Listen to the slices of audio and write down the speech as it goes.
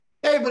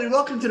everybody,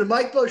 welcome to the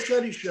Mike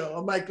Boschetti Show.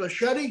 I'm Mike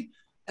Boschetti,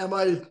 and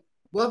my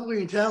lovely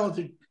and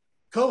talented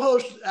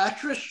co-host,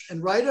 actress,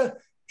 and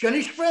writer,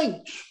 Jenny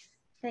Springs.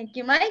 Thank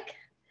you, Mike.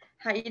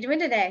 How are you doing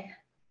today?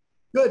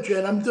 Good,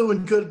 Jen. I'm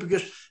doing good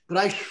but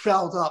I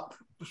fouled up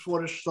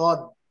before this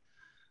started.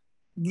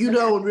 You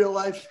know, in real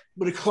life,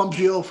 with a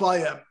clumsy old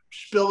fire,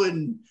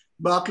 spilling,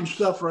 knocking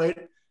stuff, right?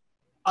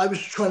 I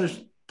was trying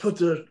to put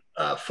the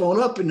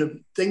phone up in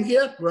the thing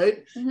here,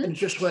 right? And it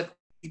just went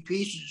to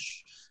pieces.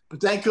 But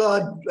thank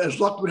God, as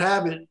luck would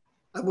have it,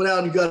 I went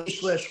out and got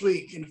this last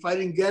week. And if I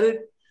didn't get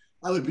it,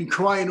 I would be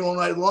crying all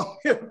night long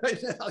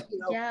right now. You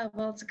know? Yeah,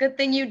 well, it's a good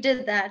thing you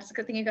did that. It's a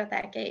good thing you got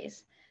that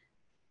case.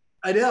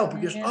 I know,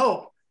 because, you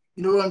know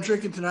what I'm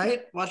drinking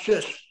tonight? Watch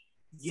this.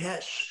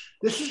 Yes.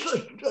 This is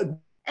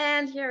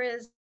And here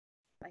is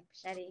Mike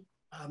Boschetti.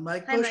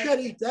 Mike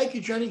Boschetti. Mike. Thank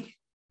you, Jenny.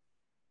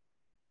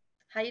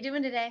 How you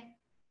doing today?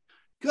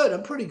 Good.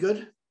 I'm pretty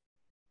good.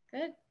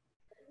 Good.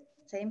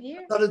 Same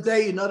here. Another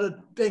day, another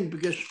thing,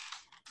 because,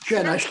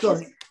 Jen, I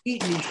started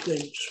eating these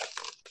things.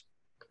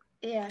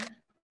 Yeah.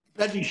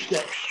 Veggie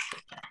sticks.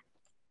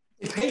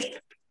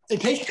 They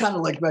taste kind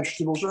of like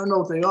vegetables. I don't know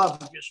what they are,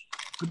 because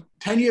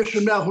 10 years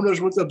from now, who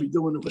knows what they'll be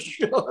doing to us.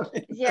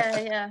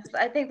 Yeah.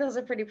 I think those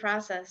are pretty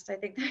processed. I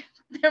think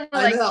they're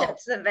more like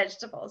chips than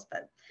vegetables.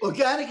 But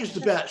organic is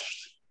the best.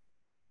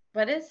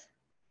 What is?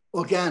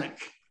 Organic.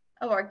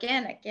 Oh,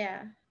 organic,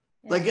 yeah.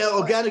 Like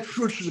organic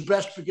fruits are the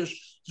best because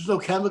there's no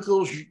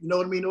chemicals. You know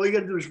what I mean? All you got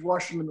to do is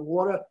wash them in the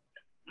water.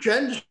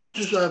 Jen,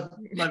 this is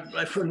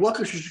my friend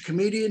Walker. She's a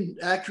comedian,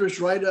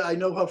 actress, writer. I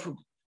know her for a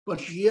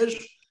bunch of years.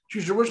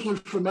 She's originally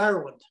from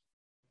Maryland.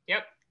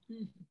 Yep.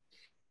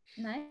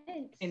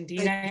 Nice.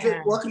 Indeed, I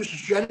am. Walker, this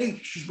is Jenny.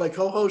 She's my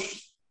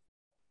co-host.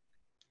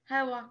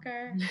 Hi,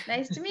 Walker.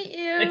 Nice to meet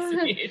you. Nice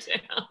to meet you too.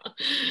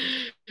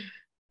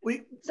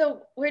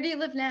 So where do you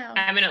live now?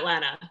 I'm in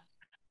Atlanta.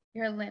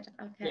 You're in Atlanta.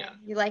 Okay. Yeah.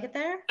 You like it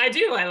there? I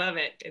do. I love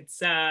it.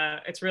 It's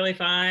really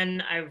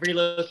fun. I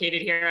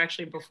relocated here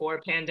actually before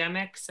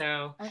pandemic,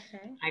 so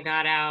I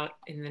got out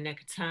in the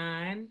nick of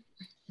time.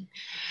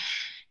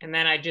 And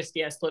then I just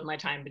split my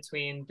time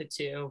between the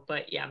two.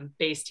 But yeah, I'm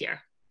based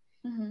here.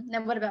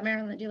 Now, what about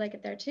Maryland? Do you like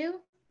it there too?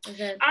 Is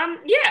it?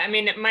 Yeah. I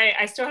mean,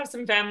 I still have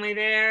some family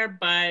there,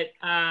 but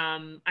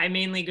I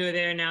mainly go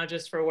there now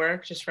just for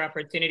work, just for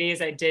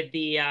opportunities. I did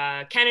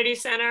the Kennedy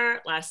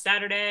Center last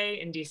Saturday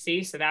in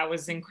DC, so that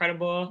was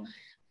incredible.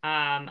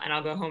 And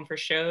I'll go home for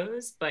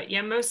shows, but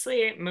yeah,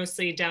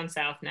 mostly down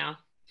south now.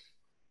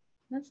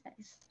 That's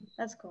nice.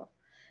 That's cool.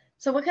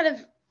 So, what kind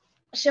of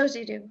shows do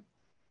you do?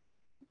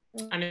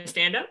 I'm a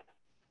stand-up.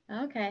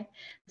 Okay,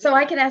 so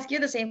I can ask you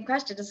the same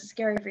question. Is it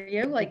scary for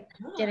you, like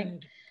getting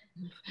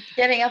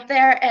up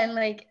there and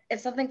like if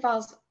something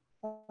falls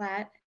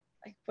flat,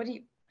 like what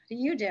do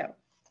you do?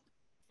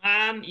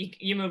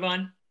 You move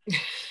on.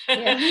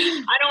 Yeah.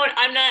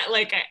 I'm not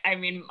like, I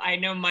mean, I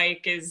know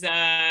Mike is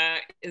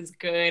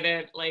good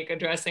at like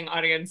addressing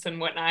audience and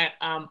whatnot.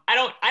 I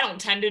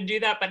don't tend to do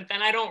that, but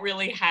then I don't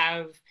really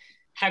have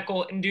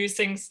heckle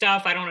inducing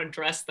stuff. I don't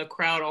address the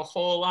crowd a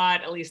whole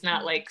lot, at least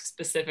not like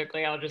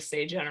specifically. I'll just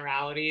say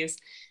generalities.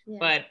 Yeah.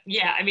 But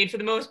yeah, I mean, for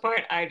the most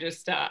part, I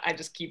just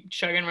keep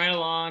chugging right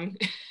along.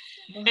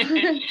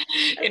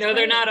 You know,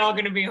 they're not all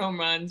going to be home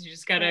runs. You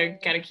just gotta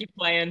keep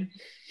playing.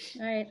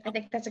 All right. I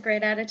think that's a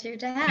great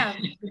attitude to have.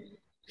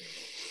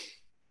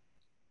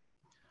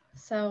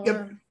 So,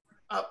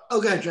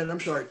 okay, Jen, I'm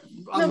sorry.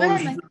 No, go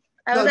ahead, Mike.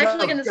 I was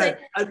actually going to say.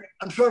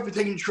 I'm sorry for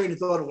taking your train of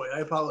thought away.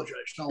 I apologize.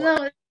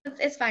 No,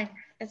 it's fine.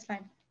 It's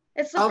fine.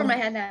 It's slipped from my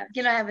head now.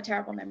 You know, I have a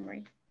terrible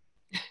memory.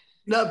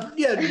 No,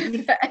 yeah.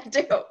 I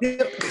do.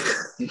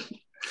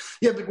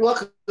 Yeah, but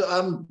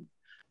welcome.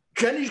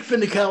 Jenny's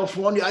been to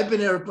California. I've been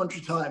there a bunch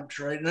of times,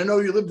 right? And I know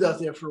you lived out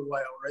there for a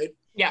while, right?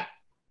 Yeah.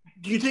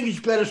 Do you think it's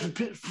better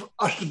for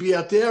us to be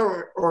out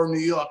there or New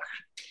York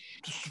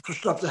for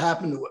stuff to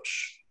happen to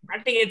us? I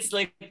think it's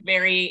like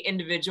very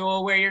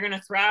individual where you're going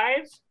to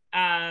thrive.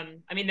 I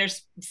mean,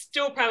 there's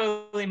still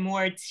probably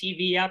more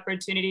TV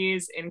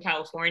opportunities in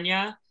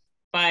California,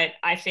 but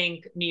I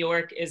think New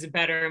York is a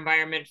better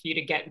environment for you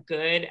to get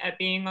good at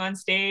being on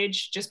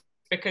stage, just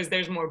because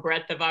there's more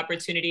breadth of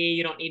opportunity.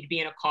 You don't need to be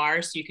in a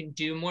car, so you can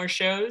do more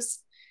shows.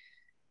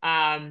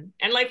 And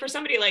like for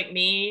somebody like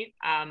me,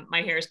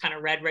 my hair is kind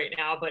of red right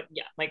now, but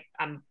yeah, like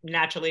I'm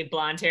naturally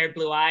blonde haired,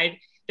 blue eyed.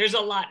 There's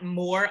a lot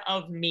more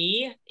of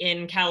me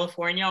in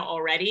California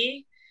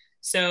already.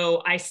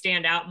 So I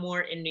stand out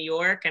more in New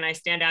York, and I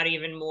stand out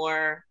even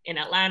more in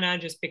Atlanta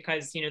just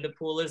because, you know, the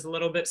pool is a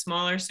little bit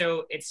smaller.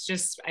 So it's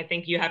just, I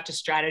think you have to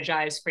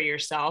strategize for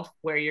yourself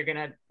where you're going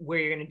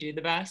to do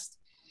the best.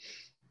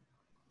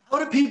 How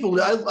do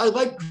people, I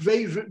like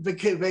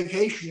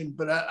vacation,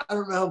 but I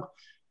don't know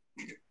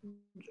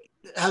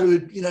how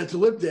to, you know, to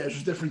live there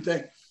is a different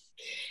thing.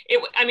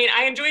 I mean,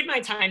 I enjoyed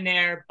my time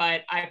there,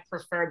 but I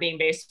prefer being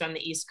based on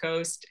the East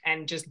Coast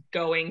and just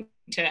going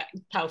to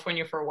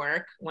California for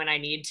work when I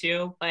need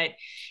to. But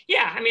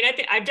yeah, I mean, I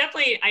think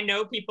I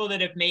know people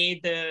that have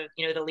made the,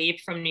 the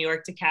leap from New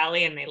York to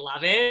Cali and they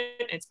love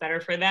it. It's better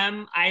for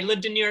them. I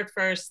lived in New York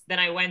first, then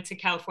I went to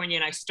California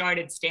and I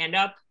started stand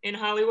up in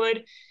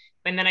Hollywood.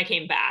 And then I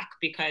came back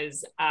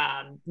because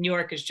New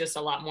York is just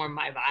a lot more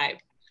my vibe.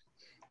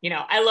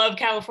 I love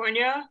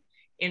California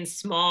in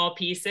small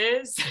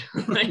pieces.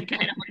 Like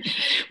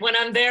when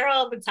I'm there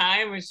all the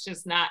time,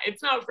 it's not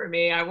for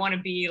me. I want to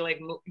be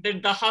like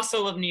the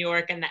hustle of New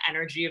York, and the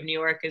energy of New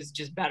York is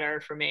just better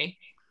for me.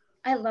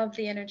 I love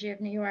the energy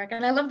of New York,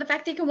 and I love the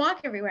fact that you can walk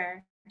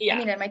everywhere. Yeah. I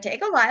mean, it might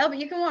take a while, but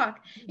you can walk.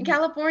 In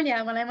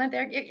California, when I went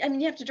there,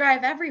 you have to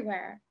drive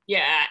everywhere.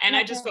 Yeah, and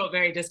I just felt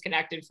very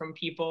disconnected from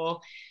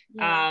people.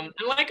 Yeah.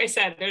 And like I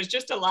said, there's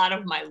just a lot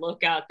of my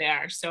look out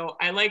there. So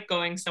I like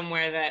going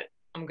somewhere that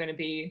I'm going to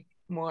be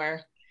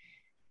more.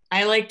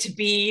 I like to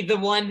be the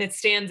one that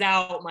stands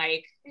out,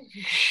 Mike.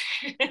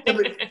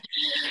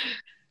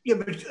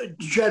 but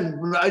Jen,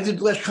 when I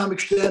did Last Comic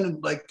Stand,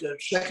 and like the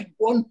second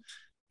one,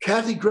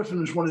 Kathy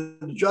Griffin was one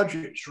of the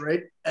judges,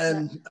 right?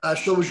 And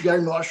so was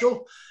Gary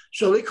Marshall.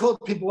 So they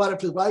called people out if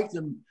they liked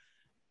them.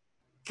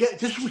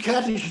 This is what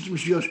Kathy said to me.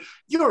 She goes,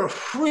 "You're a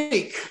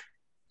freak,"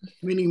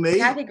 meaning me.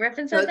 Kathy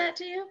Griffin said that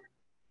to you?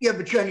 Yeah,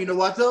 but Jen, you know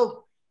what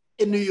though?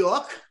 In New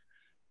York,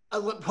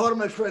 part of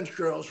my French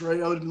girls,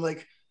 right? I would be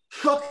like,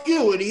 "Fuck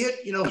you,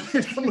 idiot!" Did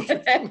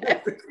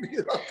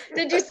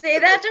you say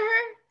that to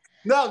her?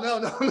 No. I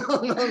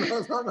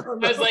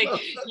was like,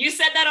 you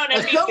said that on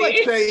NBC. I felt like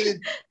saying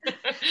it,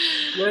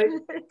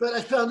 right? But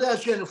I found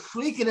out, Jen, a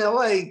freak in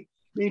LA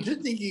means to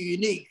think you're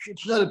unique.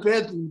 It's not a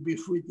bad thing to be a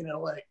freak in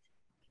LA. I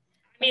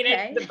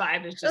mean, the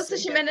vibe is just so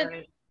she meant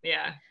it.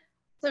 Yeah.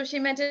 So she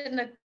meant it in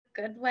a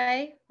good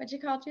way when she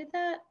called you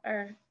that,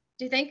 or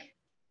do you think?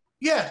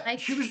 Yeah,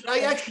 she was. I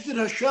actually did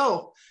her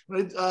show,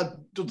 the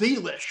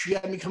D-List. She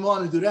had me come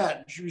on and do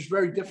that. She was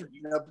very different,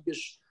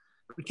 because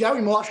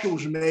Gary Marshall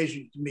was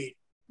amazing to meet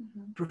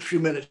for a few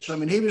minutes. I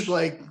mean, he was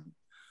like,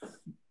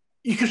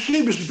 you could see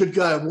he was a good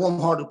guy, a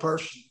warm-hearted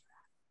person.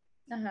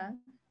 That's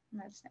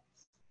nice.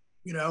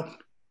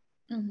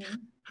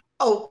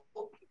 Oh,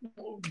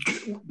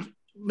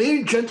 me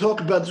and Jen talk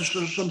about this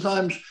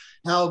sometimes,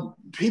 how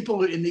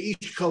people in the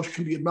East Coast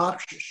can be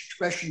obnoxious,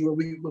 especially where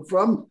we're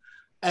from.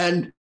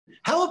 And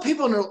how are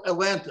people in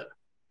Atlanta?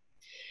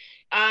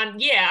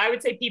 Yeah, I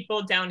would say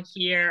people down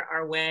here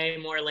are way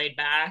more laid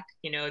back.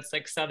 It's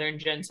like Southern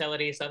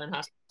gentility, Southern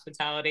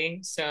hospitality.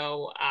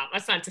 So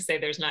that's not to say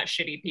there's not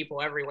shitty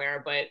people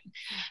everywhere, but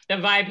the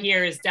vibe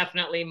here is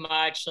definitely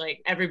much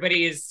like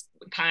everybody is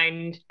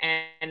kind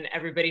and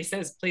everybody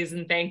says please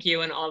and thank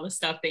you and all the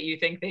stuff that you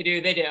think they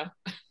do, they do.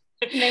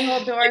 And they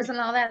hold doors and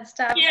all that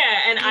stuff. Yeah,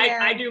 and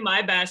I do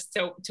my best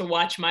to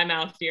watch my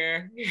mouth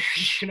here,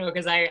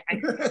 because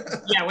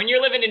when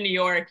you're living in New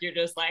York, you're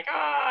just like,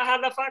 oh, how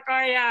the fuck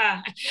are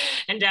ya?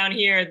 And down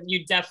here,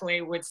 you definitely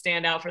would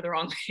stand out for the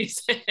wrong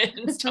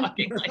reasons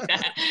talking like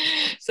that.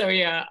 So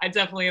yeah, I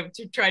definitely have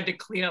tried to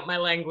clean up my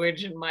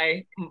language and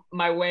my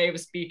way of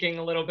speaking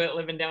a little bit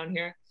living down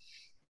here.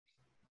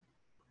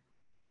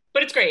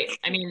 But it's great.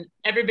 I mean,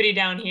 everybody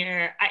down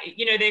here,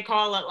 they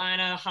call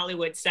Atlanta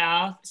Hollywood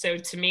South. So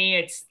to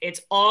me,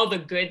 it's all the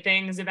good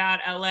things about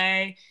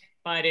LA,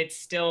 but it's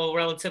still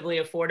relatively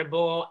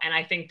affordable. And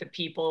I think the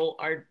people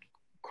are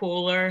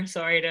cooler.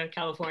 Sorry to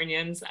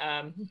Californians.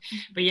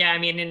 But yeah, I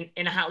mean,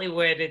 in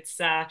Hollywood,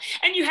 it's, and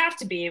you have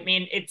to be, I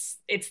mean, it's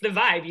the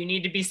vibe. You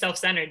need to be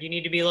self-centered. You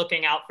need to be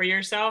looking out for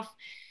yourself.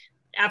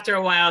 After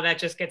a while, that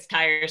just gets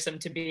tiresome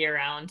to be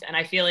around. And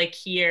I feel like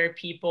here,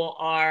 people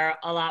are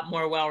a lot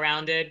more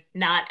well-rounded.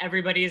 Not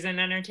everybody's in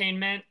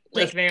entertainment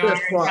like they are in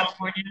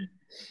California.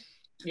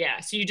 Yeah,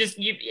 so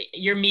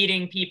you're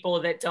meeting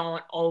people that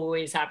don't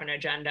always have an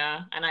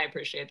agenda, and I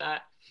appreciate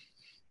that.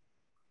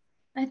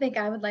 I think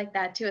I would like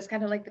that too. It's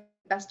kind of like the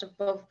best of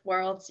both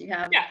worlds. You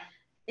have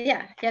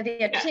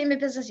the entertainment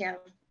business, you have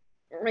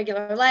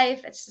regular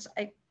life. It's just,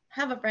 I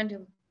have a friend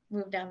who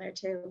moved down there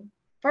too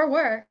for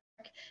work,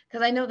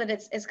 because I know that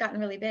it's gotten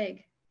really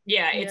big.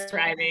 Yeah, it's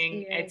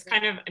thriving. It's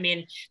kind of, I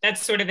mean,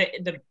 that's sort of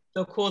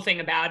the cool thing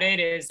about it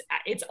is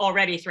it's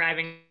already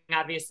thriving,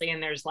 obviously,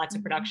 and there's lots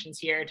of productions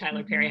here.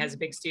 Tyler Perry has a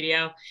big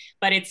studio,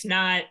 but it's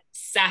not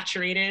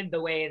saturated the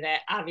way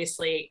that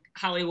obviously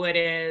Hollywood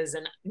is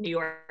and New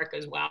York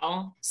as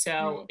well.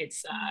 So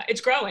it's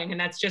growing, and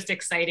that's just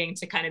exciting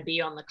to kind of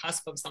be on the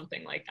cusp of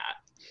something like that.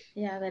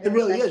 Yeah, it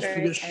really is.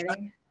 Because,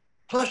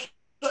 plus,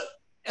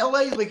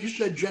 LA, like you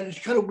said, Jen, it's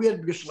kind of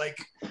weird because, like,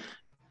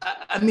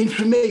 I mean,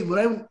 for me,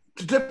 the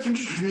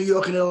difference between New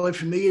York and LA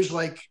for me is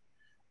like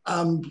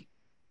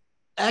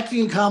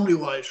acting and comedy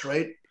wise,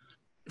 right?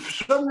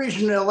 For some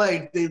reason in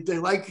LA, they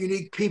like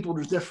unique people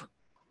who's different.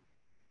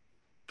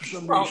 For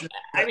some reason.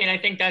 I mean, I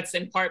think that's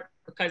in part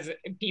because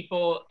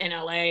people in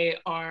LA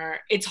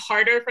it's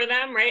harder for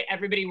them, right?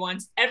 Everyone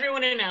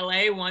in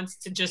LA wants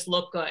to just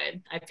look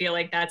good. I feel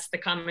like that's the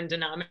common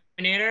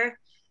denominator.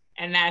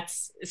 And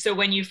so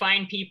when you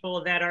find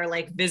people that are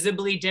like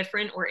visibly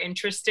different or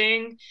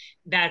interesting,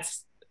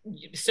 that's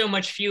so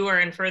much fewer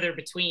and further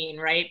between,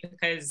 right?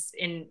 Because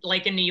in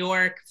New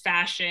York,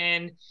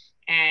 fashion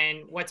and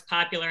what's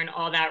popular and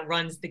all that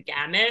runs the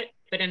gamut.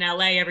 But in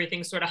LA,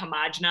 everything's sort of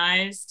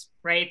homogenized,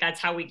 right? That's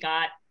how we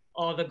got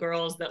all the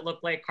girls that look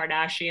like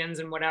Kardashians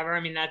and whatever. I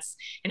mean, that's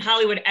in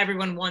Hollywood,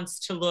 everyone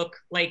wants to look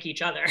like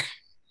each other.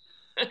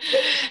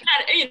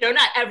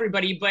 Not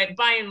everybody, but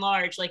by and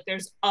large, like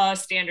there's a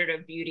standard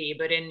of beauty,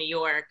 but in New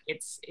York,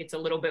 it's a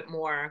little bit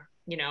more,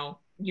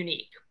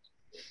 unique.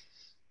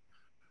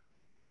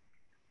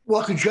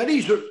 Well,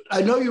 Jenny's,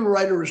 I know you're a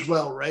writer as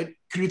well, right?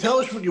 Can you tell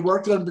us what you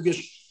worked on? Because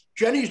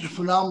Jenny's a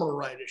phenomenal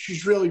writer.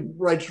 She's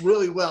writes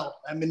really well.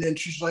 I mean, and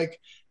she's like,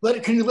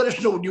 can you let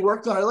us know what you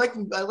worked on? I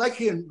like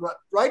him.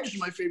 Writers are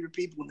my favorite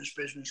people in this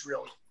business,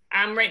 really.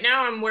 Right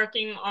now I'm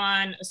working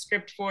on a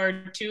script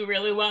for 2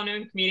 really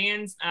well-known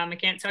comedians. I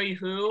can't tell you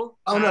who.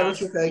 Oh no,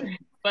 that's okay.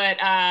 But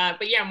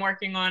yeah, I'm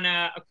working on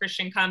a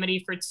Christian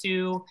comedy for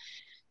two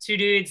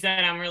dudes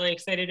that I'm really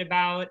excited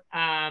about.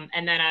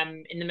 And then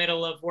I'm in the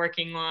middle of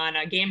working on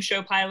a game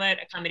show pilot,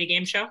 a comedy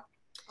game show.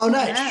 Oh,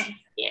 nice.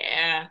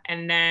 Yeah.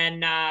 And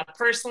then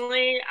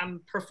personally,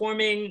 I'm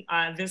performing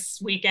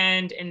this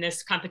weekend in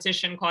this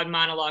competition called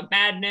Monologue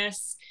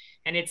Madness.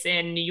 And it's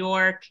in New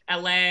York,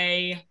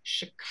 LA,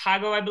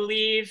 Chicago, I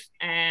believe,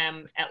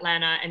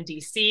 Atlanta, and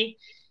DC.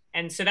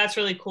 And so that's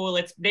really cool.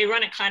 They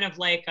run it kind of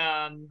like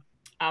a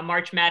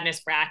March Madness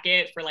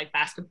bracket for like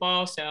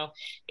basketball. So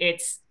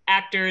it's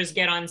actors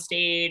get on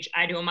stage,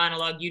 I do a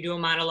monologue, you do a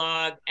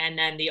monologue, and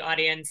then the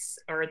audience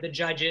or the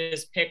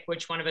judges pick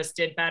which one of us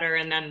did better,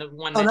 and then the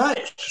one that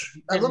nice.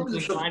 I love to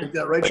do something like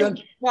that, right, Jen?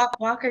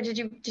 Walker, did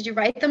you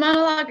write the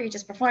monologue, or are you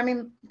just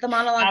performing the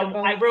monologue?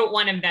 I wrote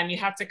one of them. You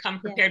have to come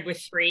prepared with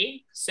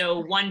 3. So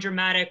 1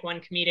 dramatic, 1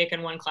 comedic,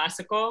 and 1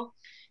 classical.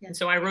 Yeah. And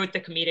so I wrote the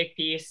comedic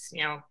piece,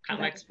 kind of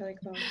like, really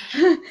cool.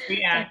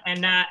 Yeah.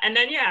 And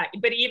then, yeah,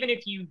 but even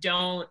if you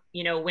don't,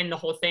 win the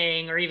whole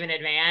thing or even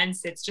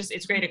advance,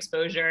 it's great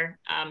exposure,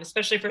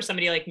 especially for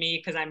somebody like me,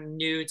 because I'm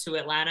new to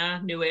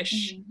Atlanta,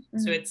 newish. Mm-hmm.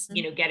 So it's,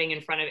 getting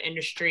in front of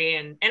industry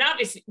and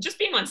obviously just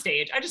being on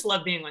stage. I just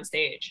love being on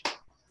stage.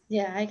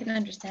 Yeah, I can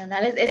understand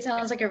that. It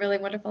sounds like a really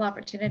wonderful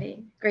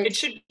opportunity. Great. It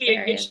should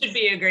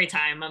be a great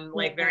time. I'm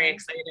very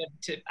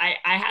excited I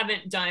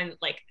haven't done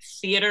like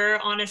theater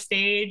on a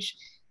stage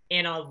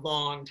in a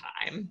long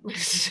time.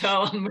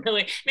 So I'm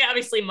really,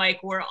 obviously, Mike,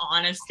 we're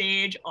on a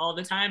stage all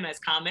the time as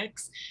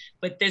comics,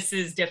 but this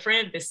is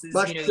different. This is,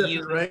 much different,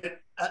 you, right?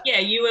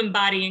 You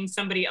embodying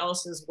somebody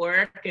else's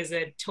work is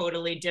a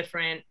totally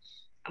different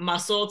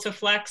muscle to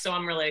flex. So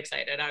I'm really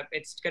excited.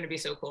 It's going to be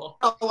so cool.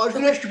 Oh, I was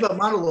going to ask you about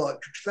monologue,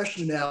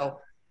 especially now.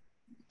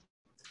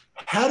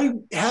 How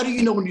do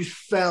you know when you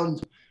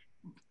found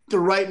the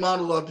right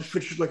monologue that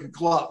fits you like a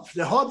glove?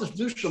 They're hard to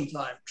do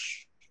sometimes.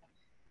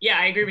 Yeah,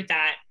 I agree with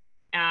that.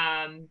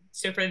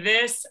 So for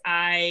this,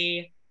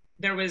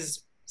 there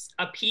was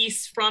a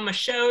piece from a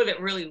show that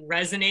really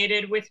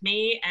resonated with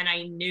me, and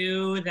I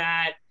knew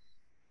that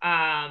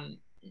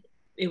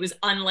it was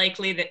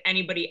unlikely that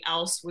anybody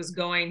else was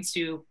going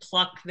to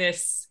pluck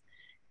this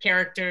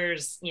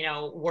character's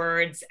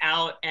words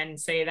out and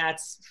say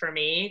that's for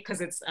me, because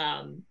it's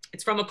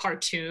from a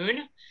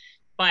cartoon,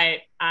 but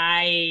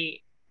I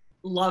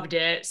loved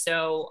it,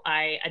 so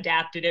I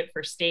adapted it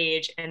for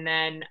stage, and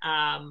then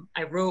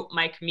I wrote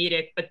my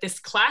comedic. But this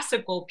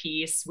classical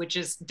piece, which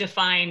is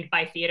defined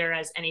by theater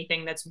as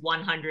anything that's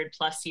 100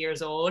 plus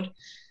years old,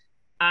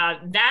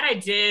 that I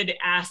did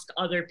ask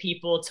other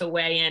people to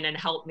weigh in and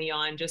help me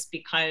on, just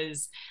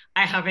because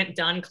I haven't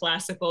done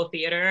classical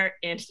theater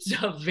in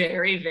a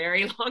very,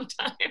 very long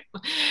time.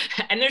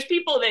 And there's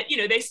people that,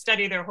 they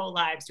study their whole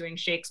lives doing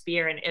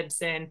Shakespeare and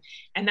Ibsen,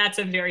 and that's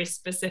a very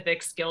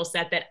specific skill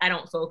set that I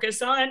don't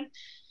focus on.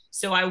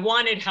 So I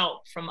wanted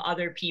help from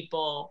other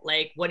people,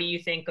 like, what do you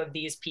think of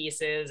these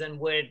pieces, and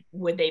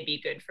would they be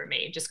good for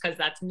me? Just because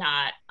that's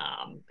not,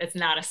 it's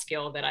not a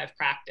skill that I've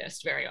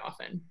practiced very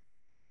often.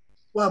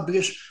 Well,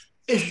 because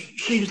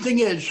the thing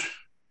is,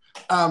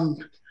 I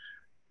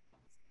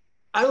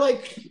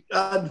like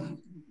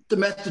the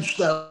method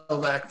style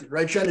of acting,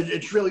 right, Jen?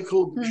 It's really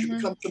cool because you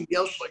become somebody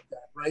else like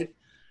that, right?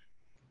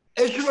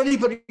 Is there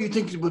anybody you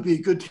think would be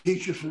a good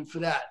teacher for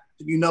that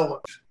you know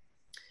of?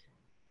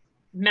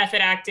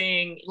 Method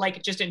acting,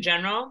 like just in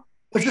general?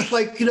 But just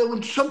like,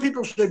 when some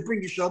people say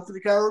bring yourself to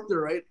the character,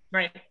 right?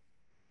 Right.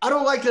 I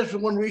don't like that for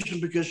one reason,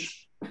 because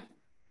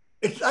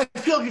I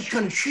feel like it's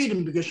kind of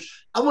cheating, because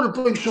I want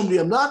to bring somebody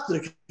I'm not to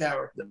the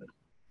character.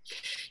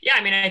 Yeah,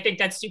 I think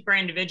that's super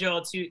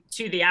individual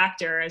to the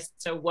actor as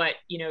to what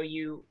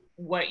you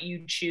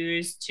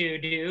choose to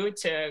do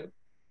to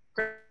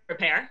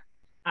prepare,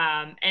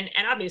 and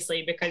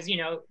obviously, because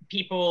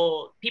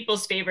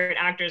people's favorite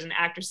actors and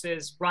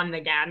actresses run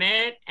the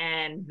gamut,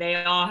 and they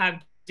all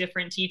have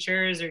different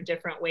teachers or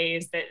different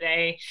ways that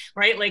they,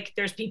 right? Like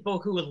there's people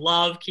who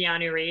love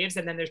Keanu Reeves,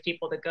 and then there's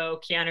people that go,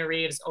 Keanu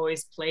Reeves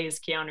always plays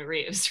Keanu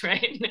Reeves,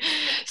 right?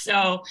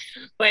 So,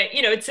 but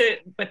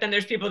then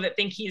there's people that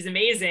think he's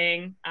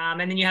amazing. And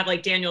then you have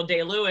like Daniel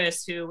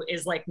Day-Lewis, who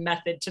is like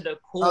method to the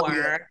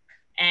core.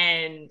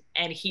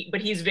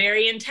 but he's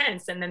very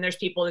intense. And then there's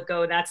people that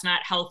go, that's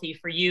not healthy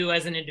for you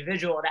as an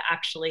individual to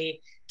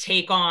actually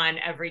take on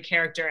every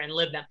character and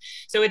live them.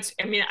 So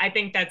I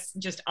think that's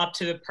just up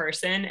to the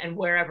person, and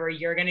wherever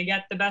you're going to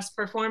get the best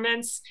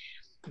performance,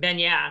 then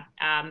yeah.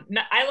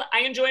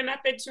 I enjoy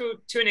method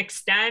to an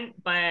extent,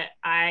 but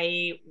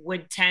I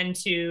would tend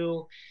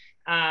to,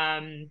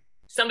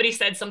 somebody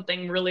said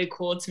something really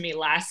cool to me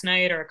last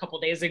night or a couple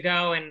days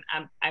ago, and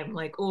I'm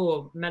like,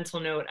 oh, mental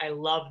note, I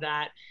love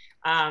that.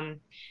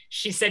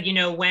 She said,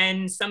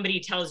 when somebody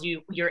tells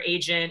you, your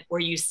agent, or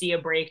you see a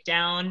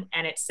breakdown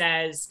and it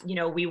says,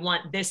 we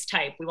want this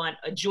type, we want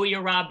a Julia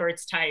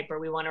Roberts type, or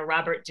we want a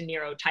Robert De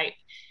Niro type,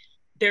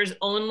 there's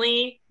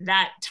only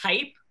that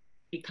type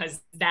because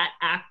that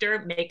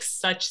actor makes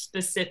such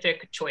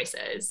specific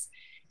choices.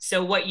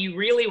 So what you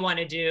really want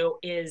to do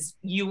is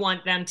you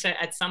want them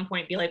to at some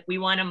point be like, we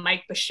want a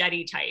Mike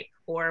Bichetti type,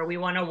 or we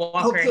want a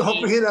Walker Hayes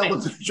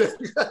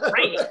type.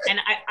 Right. And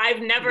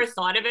I've never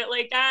thought of it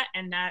like that.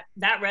 And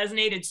that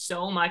resonated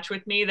so much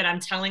with me that I'm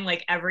telling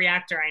like every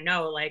actor I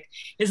know, like,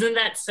 isn't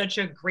that such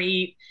a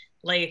great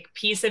like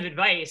piece of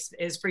advice,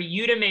 is for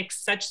you to make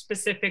such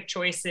specific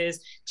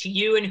choices to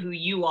you and who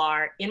you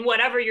are in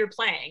whatever you're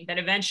playing, that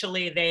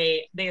eventually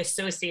they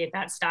associate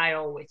that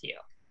style with you.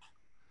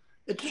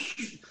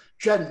 It's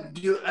Jen,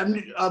 do you have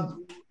any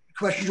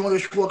questions you want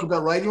to talk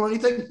about writing or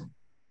anything?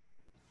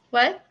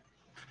 What?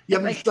 You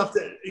have any stuff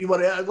that you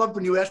want to add? I love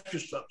when you ask your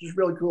stuff. It's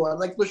really cool. I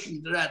like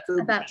listening to that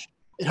too.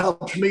 It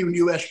helps me when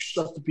you ask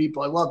stuff to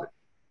people. I love it.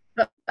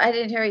 But I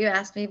didn't hear what you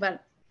asked me,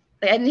 but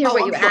I didn't hear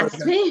what you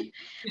asked me.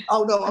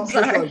 Oh, no, I'm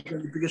so sorry,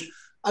 because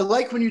I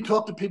like when you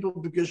talk to people,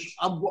 because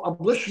I'm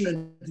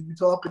listening to you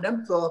talk and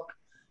them talk,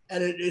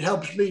 and it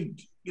helps me,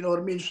 you know what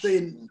I mean,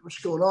 staying what's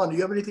going on. Do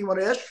you have anything you want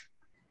to ask?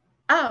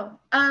 Oh,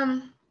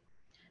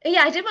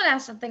 yeah, I did want to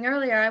ask something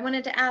earlier. I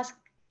wanted to ask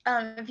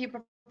if you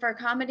prefer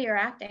comedy or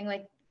acting,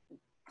 like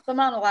the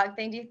monologue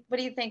thing. What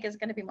do you think is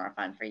going to be more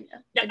fun for you?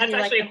 Yeah, that's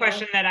actually a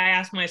question that I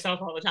ask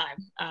myself all the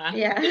time.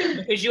 Yeah.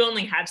 Because you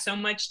only have so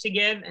much to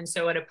give. And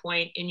so at a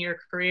point in your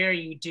career,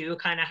 you do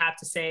kind of have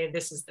to say,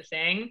 this is the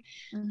thing.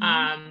 Mm-hmm.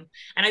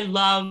 And I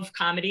love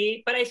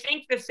comedy, but I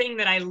think the thing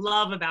that I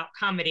love about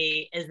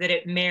comedy is that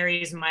it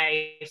marries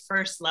my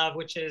first love,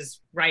 which is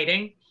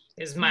writing,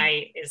 is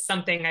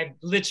something I've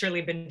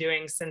literally been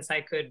doing since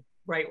I could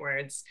write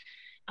words.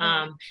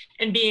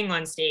 And being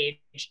on stage.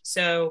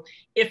 So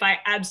if I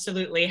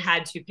absolutely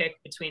had to pick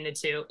between the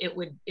two, it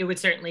would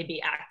certainly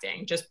be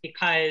acting, just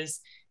because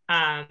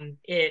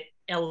it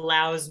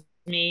allows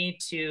me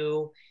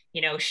to,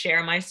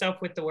 share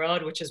myself with the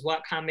world, which is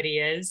what comedy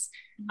is.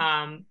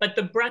 But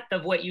the breadth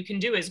of what you can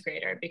do is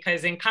greater,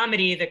 because in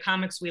comedy, the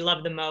comics we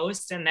love the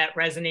most and that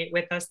resonate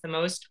with us the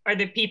most are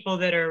the people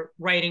that are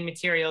writing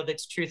material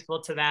that's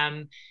truthful to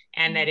them,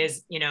 and that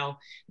is,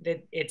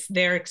 that it's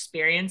their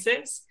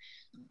experiences.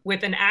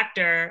 With an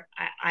actor,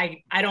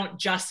 I don't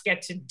just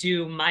get to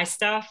do my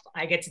stuff.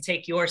 I get to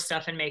take your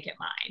stuff and make it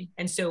mine.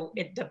 And so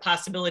the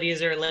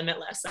possibilities are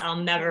limitless. I'll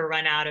never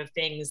run out of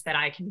things that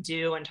I can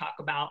do and talk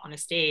about on a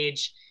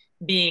stage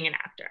being an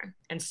actor.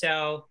 And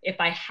so if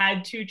I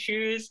had to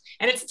choose,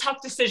 and it's a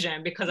tough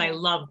decision because I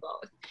love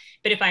both,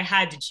 but if I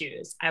had to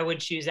choose, I would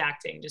choose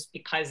acting, just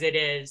because it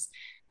is,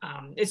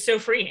 it's so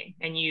freeing,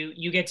 and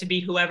you get to be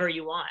whoever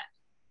you want.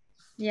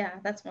 Yeah,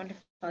 that's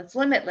wonderful. It's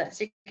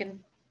limitless. You can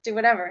do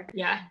whatever.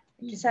 Yeah.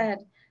 Like you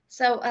said.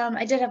 So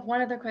I did have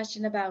one other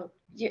question about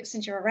you,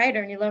 since you're a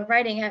writer and you love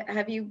writing.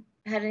 Have you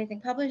had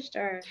anything published,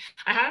 or?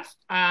 I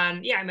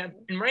have. Yeah,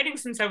 I've been writing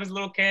since I was a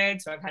little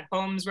kid, so I've had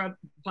poems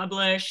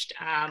published.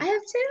 I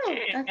have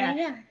too. Okay,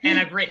 yeah. And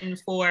I've written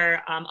for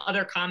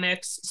other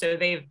comics, so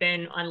they've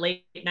been on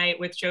late night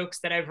with jokes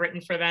that I've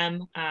written for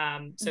them.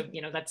 So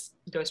that's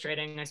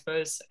ghostwriting, I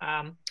suppose.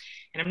 And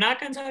I'm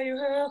not going to tell you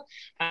who.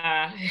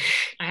 I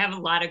have a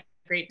lot of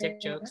great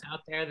dick jokes out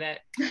there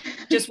that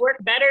just work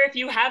better if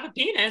you have a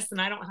penis,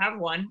 and I don't have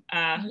one.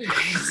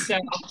 So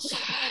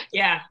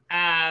yeah.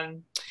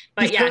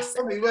 But yes,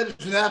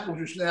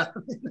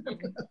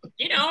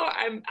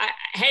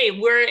 hey,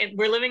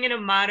 we're living in a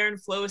modern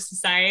flow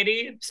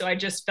society, so I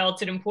just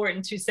felt it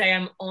important to say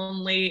I'm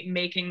only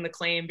making the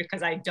claim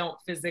because I don't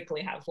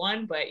physically have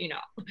one. But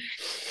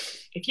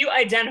if you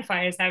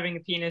identify as having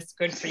a penis,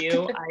 good for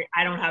you.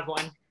 I don't have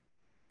one.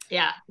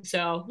 Yeah,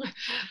 so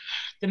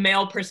the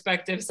male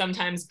perspective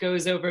sometimes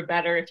goes over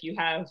better if you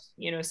have,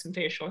 some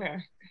facial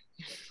hair.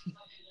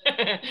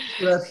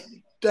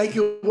 Thank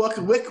you.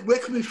 Where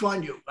can we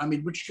find you? I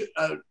mean, which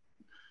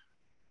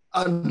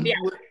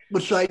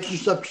what sites and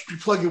stuff?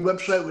 Plug your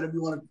website, whatever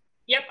you want to.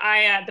 Yep,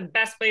 the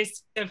best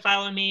place to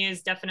follow me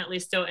is definitely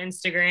still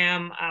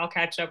Instagram. I'll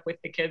catch up with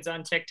the kids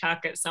on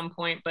TikTok at some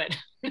point, but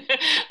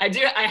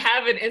I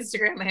have an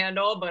Instagram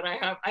handle, but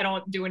I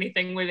don't do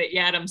anything with it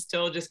yet. I'm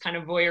still just kind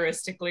of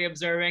voyeuristically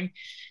observing.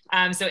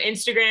 So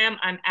Instagram,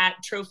 I'm at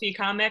Trophy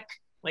Comic,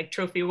 like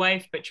Trophy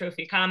Wife, but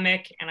Trophy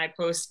Comic, and I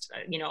post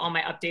all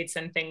my updates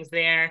and things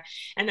there.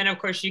 And then of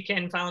course you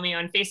can follow me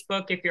on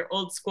Facebook if you're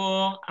old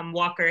school. I'm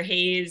Walker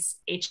Hayes,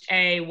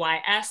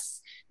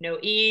 Hays. no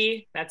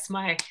E. That's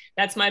my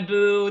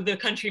boo, the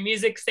country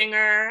music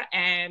singer,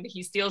 and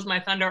he steals my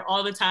thunder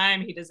all the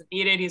time. He doesn't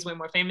need it. He's way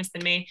more famous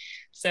than me.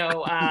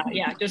 So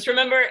yeah, just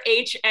remember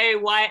Hays.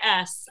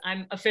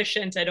 I'm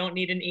efficient. I don't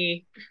need an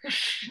E.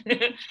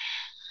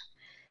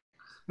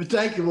 But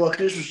thank you, Walker.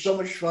 This was so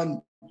much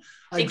fun.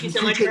 Thank you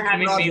so much for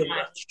having me.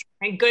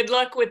 And good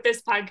luck with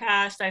this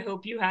podcast. I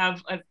hope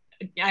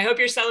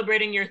you're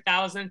celebrating your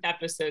 1,000th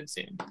episode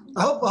soon.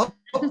 I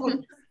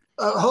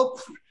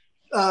hope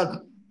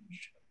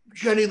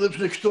Jenny lives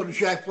next door to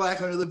Jack Black,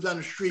 and I live down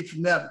the street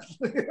from them.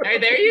 All right,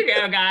 there you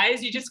go,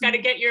 guys. You just got to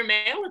get your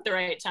mail at the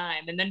right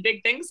time, and then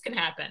big things can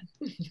happen.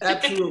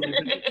 Absolutely.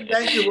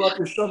 Thank you,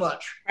 Walker, so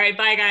much. All right,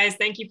 bye, guys.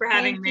 Thank you for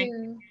having me.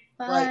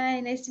 Bye. Bye.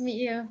 Nice to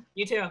meet you.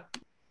 You too.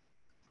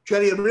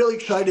 Jenny, I'm really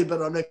excited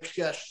about our next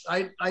guest.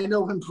 I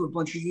know him for a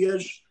bunch of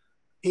years.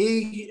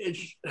 He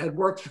had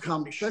worked for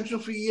Comedy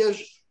Central for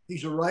years.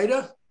 He's a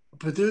writer, a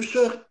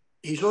producer.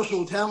 He's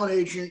also a talent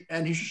agent,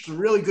 and he's just a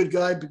really good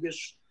guy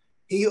because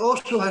he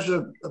also has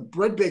a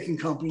bread baking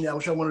company now,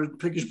 which I want to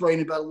pick his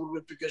brain about a little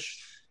bit because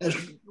as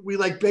we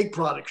like bake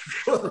products, for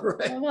sure,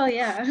 right? Well,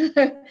 yeah,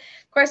 of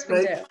course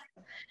we do.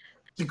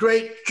 The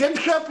great Jim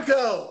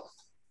Serpico.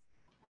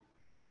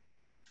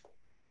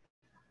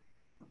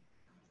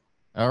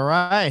 All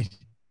right.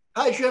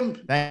 Hi, Jim.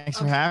 Thanks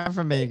for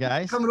having me,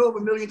 guys. Coming over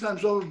a million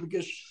times over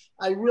because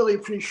I really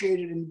appreciate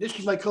it. And this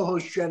is my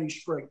co-host, Jenny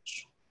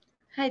Springs.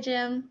 Hi,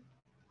 Jim.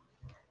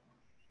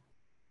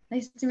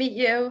 Nice to meet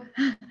you.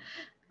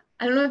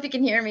 I don't know if you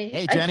can hear me.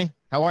 Hey, Jenny.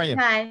 How are you?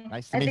 Hi.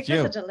 Nice to meet you. I think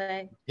there's a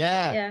delay.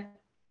 Yeah. Yeah.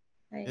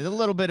 Right. There's a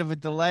little bit of a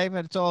delay,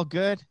 but it's all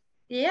good.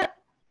 Yeah.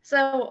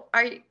 So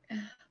are you,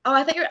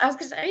 I was going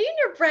to say, are you in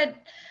your bread?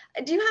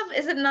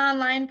 Is it an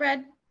online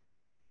bread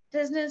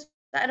business?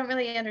 I don't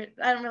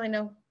really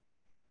know.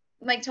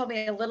 Mike told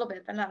me a little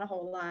bit, but not a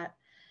whole lot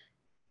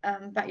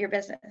about your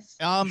business.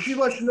 She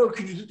wants to know,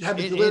 could you have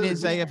it delivered? It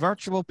is a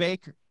virtual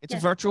baker. It's a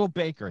virtual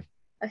bakery.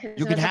 Okay,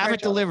 you can have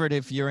it delivered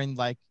if you're in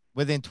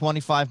within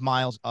 25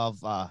 miles of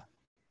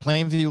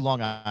Plainview,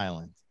 Long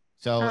Island.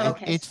 So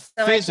it's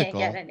physical.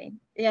 I can't get any.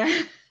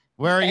 Yeah.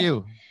 Where are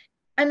you?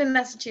 I'm in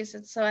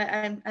Massachusetts, so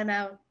I'm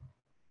out.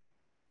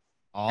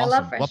 Awesome. I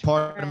love fresh what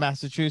part bread. Of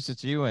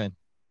Massachusetts are you in?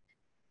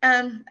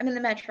 I'm in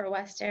the Metro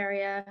West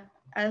area.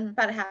 I'm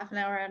about a half an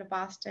hour out of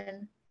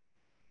Boston.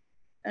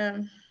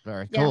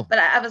 Very cool. But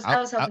I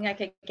was hoping I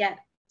could get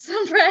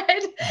some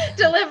bread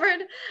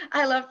delivered.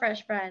 I love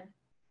fresh bread.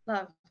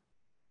 Love.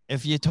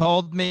 If you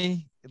told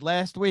me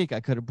last week, I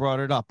could have brought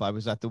it up. I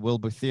was at the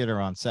Wilbur Theater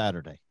on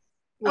Saturday.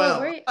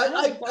 Well,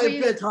 I have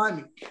bad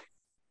timing.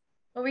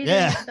 What were you doing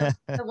at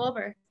the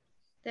Wilbur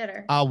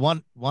Theater?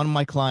 One of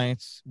my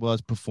clients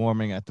was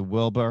performing at the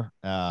Wilbur.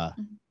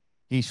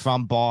 He's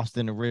from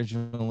Boston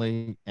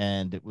originally,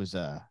 and it was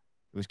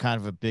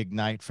kind of a big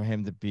night for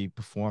him to be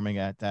performing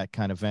at that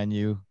kind of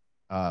venue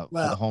for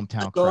the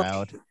hometown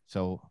crowd.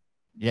 So,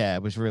 yeah,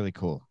 it was really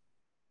cool.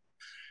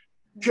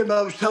 Jim,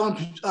 I was telling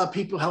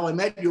people how I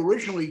met you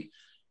originally.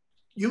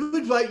 You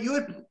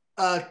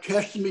had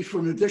casted me for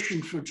an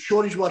audition for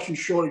Shorty's Watching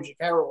Shorties at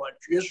Caroline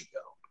years ago,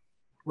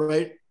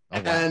 right?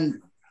 Oh, wow.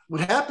 And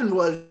what happened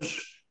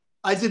was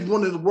I did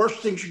one of the worst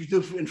things you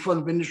could do in front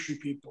of industry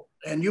people.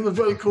 And you were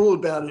very cool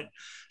about it.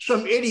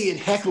 Some idiot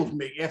heckled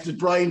me after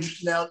Brian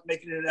just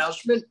making an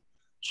announcement.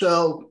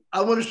 So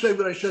I want to say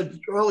what I said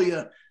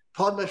earlier.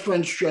 Pardon my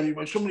French, Jenny.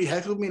 When somebody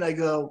heckled me and I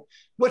go,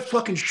 what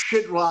fucking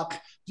shit rock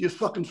do your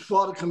fucking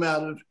father come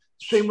out of?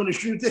 Same one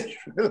as you did.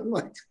 I'm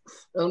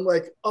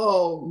like,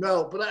 oh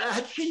no. But I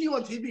had seen you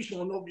on TV,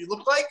 so I know what you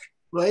look like,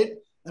 right?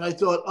 And I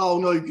thought, oh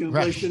no, you can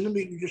relate to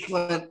me. You just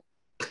went,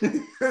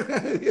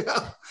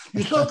 yeah,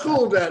 you're so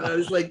cool about it. I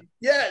was like,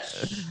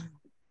 yes.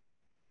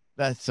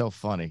 That's so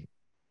funny.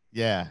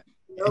 Yeah.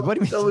 What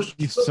do you mean?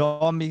 You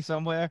saw me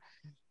somewhere?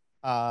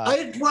 I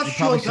had watched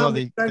you on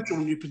Comedy Central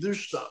when you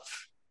produced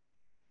stuff.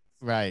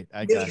 Right.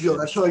 Years ago.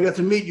 That's how I got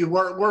to meet you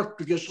at work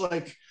because,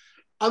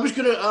 I was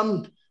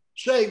gonna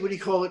say, what do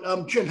you call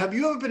it? Jim, have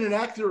you ever been an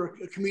actor or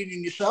a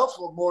comedian yourself,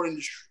 or more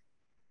industry?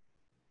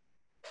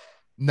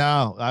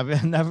 No,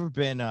 I've never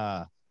been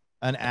an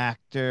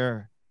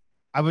actor.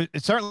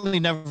 It's certainly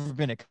never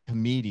been a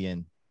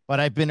comedian, but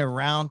I've been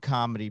around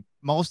comedy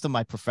most of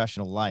my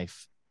professional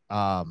life.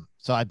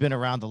 So I've been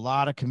around a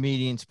lot of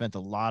comedians, spent a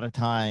lot of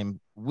time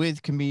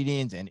with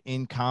comedians and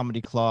in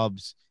comedy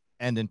clubs,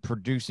 and then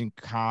producing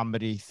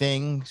comedy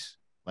things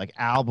like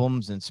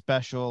albums and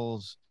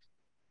specials.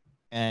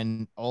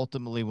 And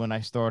ultimately, when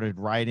I started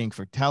writing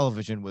for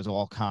television, was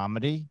all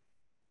comedy.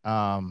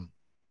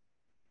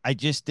 I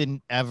just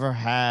didn't ever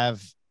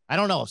have, I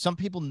don't know, some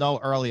people know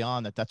early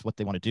on that that's what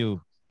they want to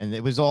do. And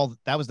that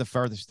was the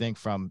furthest thing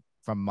from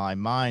my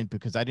mind,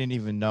 because I didn't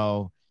even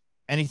know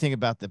anything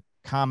about the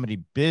comedy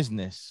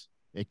business.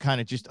 It kind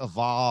of just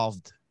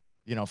evolved,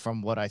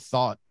 from what I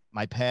thought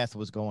my path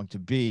was going to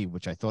be,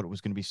 which I thought it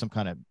was going to be some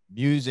kind of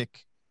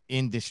music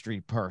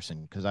industry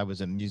person, because I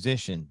was a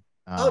musician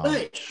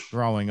nice.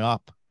 Growing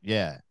up.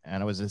 Yeah.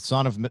 And I was the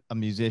son of a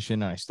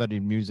musician, and I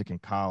studied music in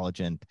college,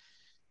 and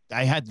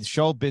I had the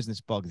show business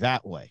bug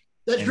that way.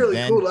 That's really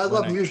cool. I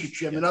love music,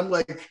 Jim, and I'm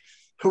like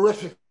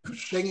horrific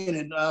singing,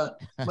 and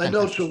my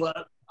notes are.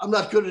 I'm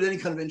not good at any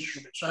kind of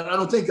instruments. I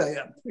don't think I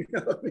am. You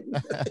know what I mean?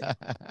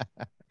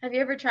 Have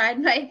you ever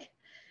tried, Mike?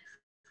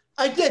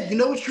 I did. You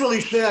know what's really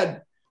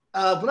sad?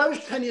 When I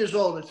was 10 years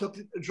old, I took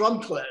a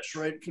drum class,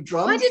 right, for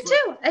drums. Oh, I did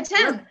too, at 10.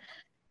 Yeah.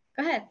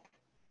 Go ahead.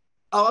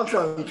 Oh, I'm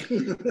sorry.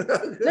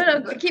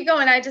 No, keep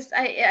going. I just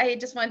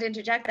wanted to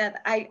interject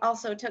that I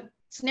also took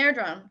snare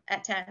drum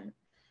at 10.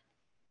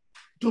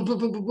 Boom, boom,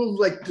 boom, boom, boom,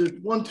 like the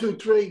 1, 2,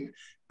 3.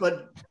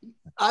 But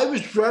I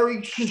was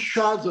very, since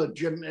childhood,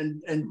 Jim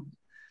and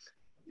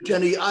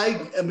Jenny,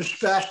 I am a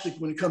spastic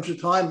when it comes to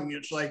timing.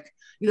 It's like,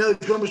 you know,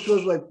 drummer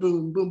solos like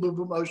boom, boom, boom,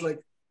 boom. I was like,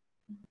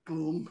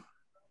 boom,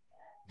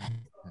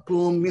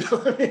 boom, you know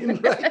what I mean?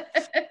 Right?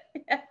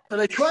 Yeah.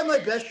 And I try my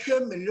best,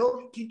 Jim, and you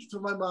know, teach it to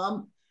my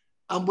mom.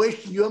 I'm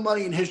wasting your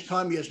money and his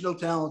time. He has no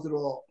talent at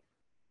all.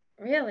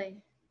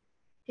 Really?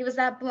 He was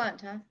that blunt,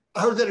 huh?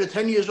 I heard that at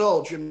 10 years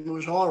old, Jim. It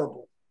was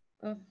horrible.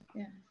 Oh,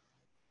 yeah.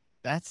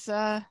 That's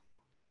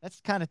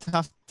kind of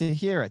tough to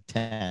hear at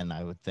 10,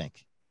 I would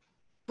think.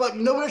 But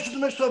you know what I said to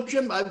myself,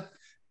 Jim?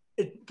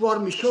 It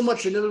bothered me so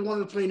much I never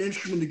wanted to play an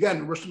instrument again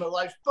the rest of my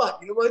life. But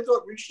you know what I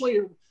thought recently,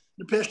 in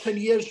the past 10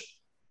 years?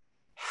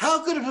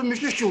 How good of a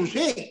musician was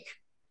he?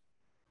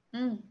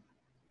 Mm.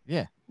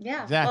 Yeah.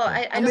 Yeah. Exactly.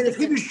 Well, I mean, if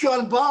he was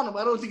John Bonham,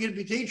 I don't think he'd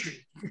be teaching.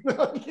 And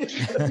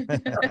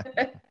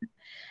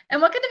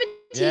what kind of a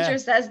teacher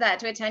says that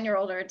to a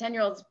 10-year-old or a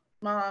 10-year-old's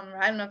mom?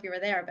 I don't know if you were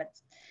there, but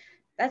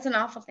that's an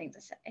awful thing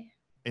to say.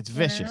 It's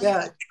vicious.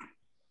 Yeah.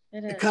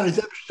 It kind of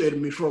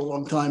devastated me for a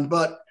long time.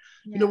 But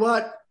you know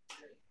what?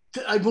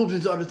 I moved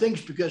into other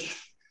things because,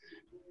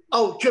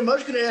 Jim, I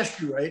was going to ask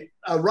you, right?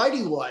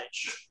 Writing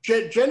wise,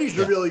 Jenny's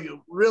a really good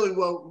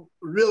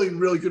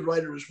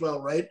writer as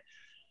well, right?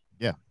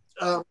 Yeah.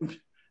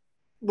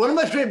 One of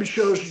my favorite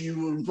shows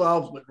you were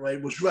involved with,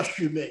 right, was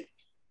Rescue Me.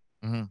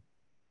 Mm-hmm.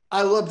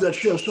 I love that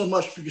show so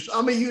much because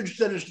I'm a huge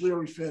Dennis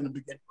Leary fan to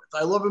begin with.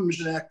 I love him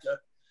as an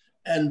actor.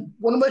 And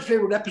one of my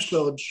favorite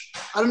episodes,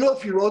 I don't know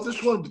if you wrote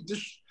this one, but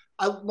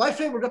my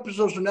favorite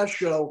episodes on that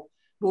show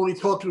were when he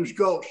talked to his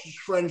ghosts, his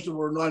friends that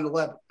were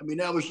 9/11. I mean,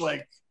 that was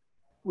like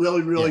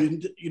really,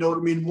 you know what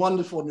I mean,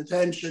 wonderful and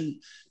intense. And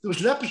there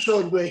was an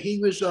episode where he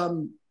was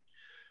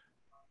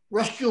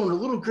rescuing a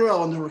little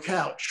girl under her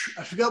couch.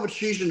 I forgot what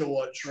season it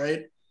was,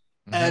 right?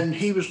 Mm-hmm. And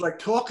he was like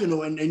talking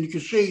to her, and you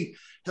could see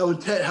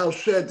how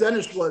sad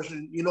Dennis was,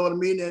 and you know what I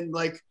mean? And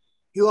like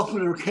he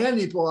opened her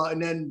candy bar,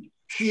 and then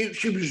she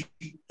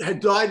had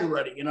died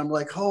already. And I'm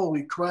like,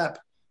 holy crap.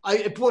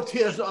 It brought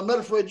tears. I'm not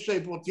afraid to say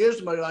it brought tears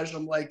to my eyes.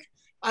 I'm like,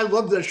 I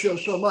love that show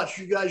so much.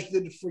 You guys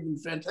did a freaking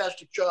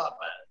fantastic job.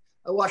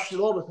 I watched it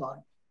all the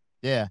time.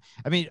 Yeah.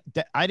 I mean,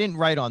 I didn't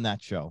write on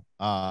that show.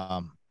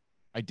 I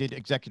did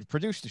executive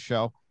produce the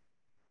show.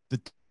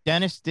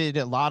 Dennis did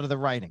a lot of the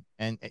writing,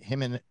 and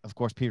him and, of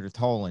course, Peter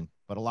Tolan.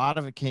 But a lot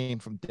of it came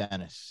from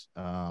Dennis.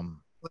 A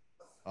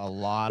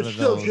lot of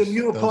those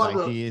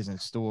ideas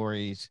and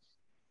stories.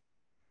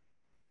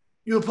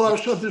 You were part of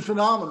something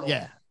phenomenal.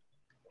 Yeah.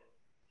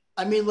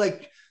 I mean,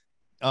 like,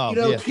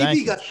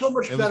 TV got so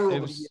much better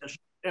over the years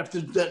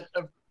after that.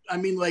 I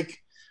mean, like,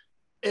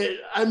 I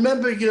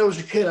remember, as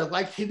a kid, I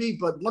liked TV,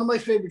 but one of my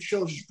favorite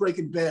shows is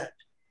Breaking Bad.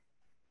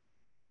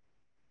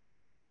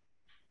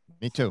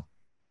 Me too.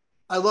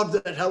 I love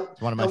that. How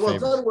one of my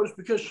favorites. That was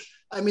because,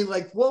 I mean,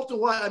 like Walter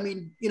White, I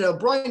mean,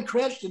 Bryan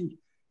Cranston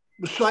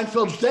was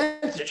Seinfeld's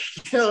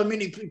dentist. I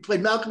mean, he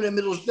played Malcolm in the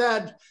Middle's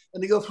dad,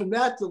 and they go from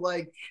that to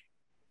like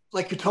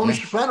a Tony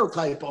Soprano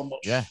type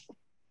almost. Yeah.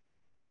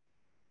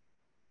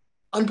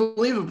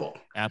 Unbelievable.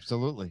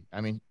 Absolutely.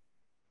 I mean,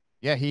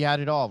 yeah, he had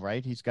it all,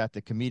 right? He's got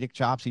the comedic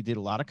chops. He did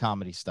a lot of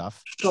comedy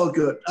stuff. So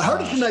good. I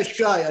heard he's a nice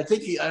guy. I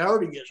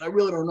heard he is. I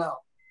really don't know.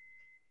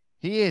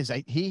 He is.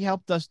 He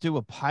helped us do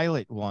a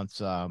pilot once.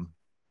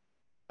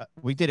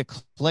 We did a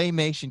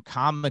claymation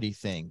comedy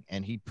thing,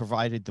 and he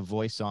provided the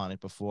voice on it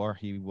before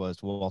he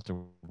was Walter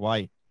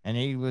White, and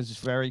he was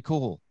very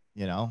cool.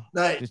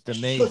 Nice. Just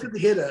amazing. So good to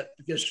hear that.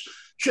 Because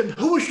Jim,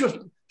 who was your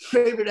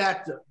favorite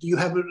actor? Do you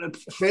have a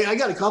favorite? I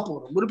got a couple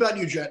of them. What about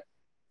you, Jen?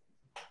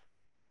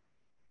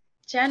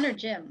 Jen or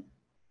Jim?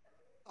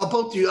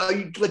 Both of you.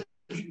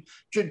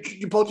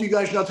 Both of you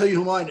guys. And I'll tell you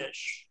who mine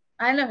is.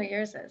 I know who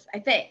yours is. I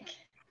think.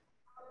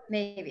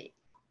 Maybe.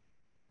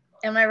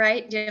 Am I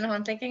right? Do you know who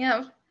I'm thinking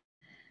of?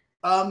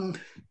 The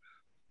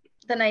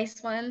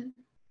nice one.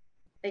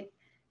 Like,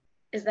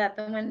 is that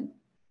the one?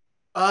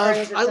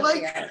 I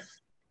like.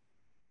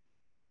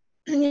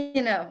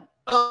 I'm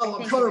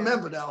trying to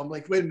remember now. I'm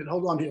like, wait a minute,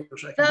 hold on here for a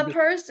second. The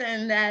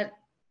person that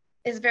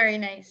is very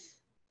nice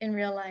in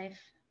real life.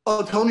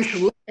 Oh, Tony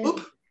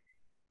Shalhoub?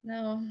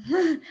 No,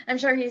 I'm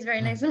sure he's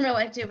very nice in real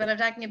life too, but I'm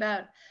talking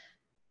about,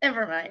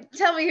 never mind.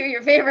 Tell me who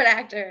your favorite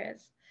actor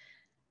is.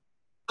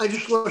 I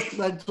just lost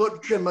my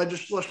thought, Jim. I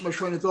just lost my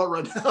train of thought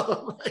right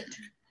now.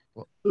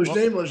 Whose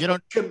name was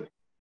Jim?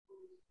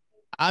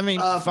 I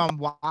mean,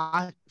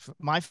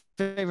 my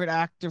favorite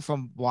actor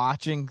from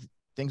watching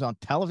things on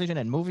television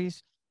and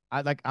movies,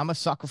 I'm a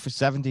sucker for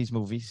 70s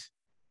movies.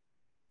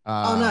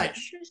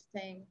 Nice.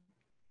 Interesting.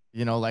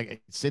 you know,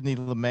 like Sidney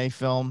Lumet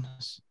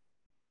films.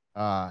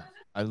 I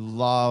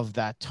love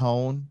that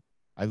tone.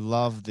 I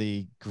love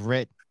the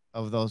grit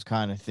of those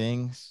kind of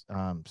things.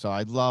 So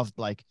I loved,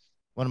 like,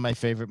 one of my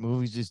favorite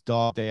movies is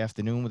Dog Day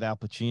Afternoon with Al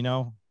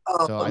Pacino.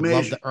 Oh, So I love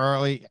amazing. the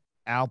early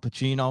Al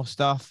Pacino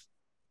stuff.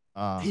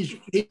 He's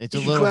It's a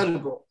little,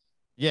 incredible.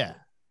 yeah,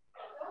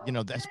 you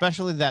know,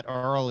 especially that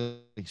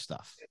early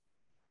stuff.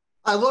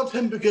 I loved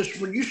him because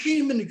when you see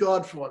him in The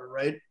Godfather,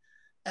 right,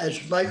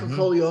 as Michael Mhm.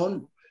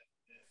 Corleone,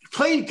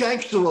 playing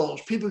gangster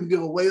roles, people can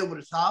go way over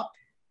the top.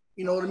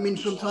 You know what I mean?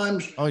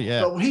 Sometimes. Oh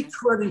yeah. But when he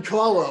threatened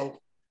Carlo,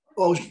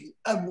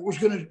 was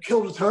going to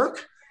kill the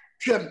Turk,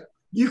 Jim,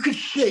 you could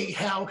see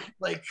how,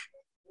 like,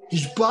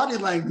 his body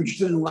language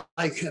didn't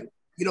like him.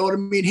 You know what I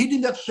mean? He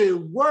didn't have to say a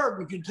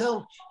word. You could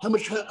tell how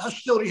much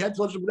hostility he had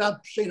towards him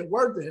without saying a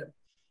word to him.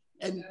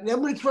 And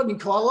then when he threatened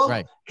Carlo,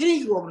 Right. he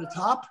didn't go over the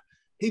top.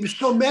 He was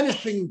so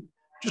menacing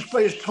just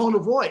by his tone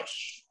of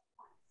voice.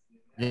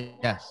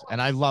 Yes,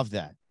 and I love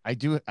that. I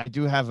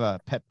do have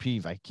a pet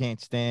peeve. I can't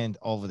stand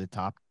over the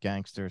top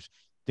gangsters.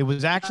 There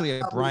was actually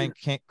a Bryan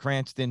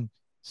Cranston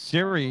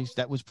series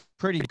that was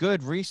pretty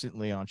good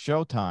recently on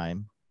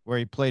Showtime where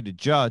he played a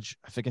judge.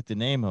 I forget the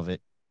name of it,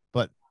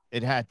 but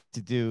it had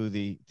to do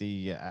the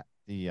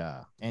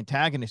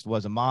antagonist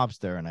was a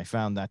mobster, and I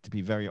found that to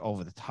be very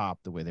over the top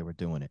the way they were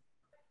doing it.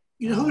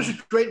 You know who's a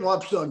great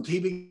mobster on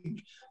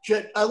TV?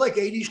 I like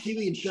 80s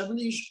TV and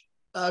 70s.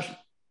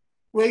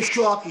 Ray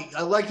Sharkey.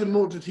 I like him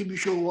more with the TV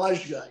show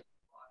Wise Guy.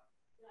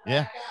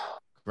 Yeah,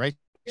 great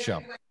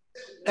show.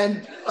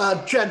 And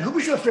Jen, who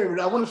was your favorite?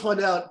 I want to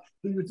find out.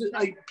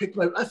 I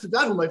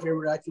forgot who my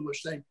favorite actor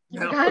was. Saying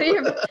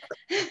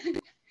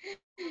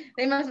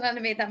they must not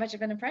have made that much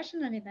of an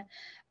impression on you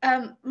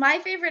then. My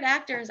favorite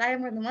actors, I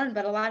have more than one,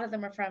 but a lot of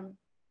them are from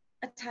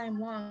a time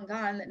long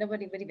gone that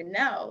nobody would even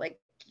know, like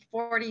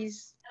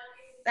 40s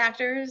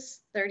actors,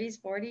 30s,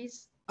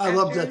 40s. I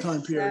love that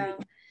time period.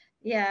 So,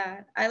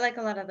 yeah, I like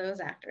a lot of those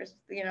actors.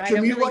 You know,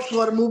 Jim, you watched a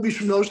lot of movies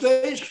from those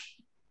days?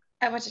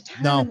 I watch a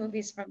ton of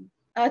movies from.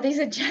 Oh, they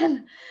said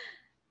Jen.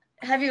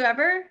 Have you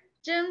ever,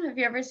 Jim? Have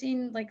you ever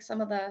seen like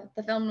some of the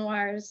film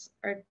noirs,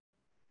 or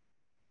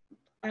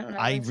I don't know?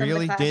 I some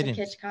really of the classic didn't.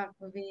 Hitchcock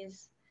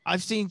movies.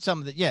 I've seen some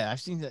of the. Yeah, I've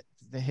seen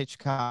the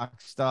Hitchcock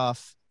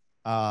stuff.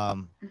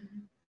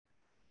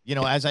 You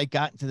know, as I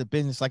got into the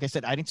business, like I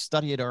said, I didn't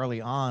study it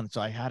early on,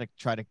 so I had to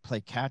try to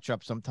play catch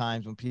up.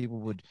 Sometimes when people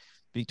would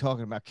be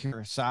talking about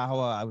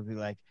Kurosawa, I would be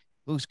like,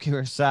 "Who's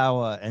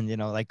Kurosawa?" And you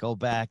know, like go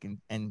back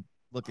and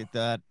look at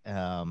that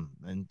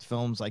and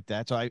films like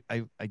that. So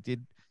I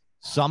did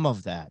some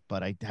of that,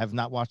 but I have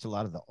not watched a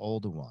lot of the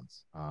older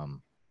ones.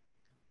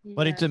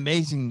 But it's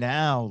amazing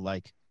now,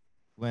 like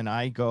when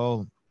I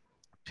go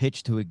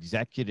pitch to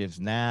executives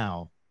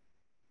now,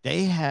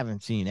 they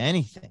haven't seen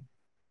anything.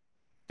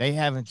 They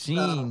haven't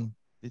seen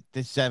the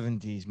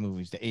 70s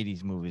movies, the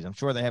 80s movies. I'm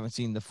sure they haven't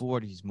seen the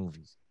 40s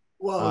movies.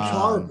 Well, it's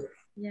horrible.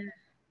 Yeah.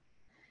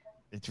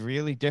 It's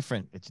really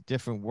different. It's a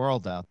different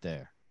world out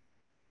there.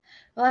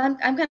 Well,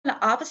 I'm kind of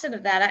opposite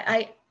of that.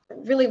 I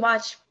really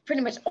watch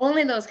pretty much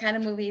only those kind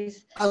of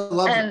movies. I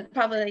love it.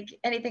 Probably like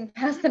anything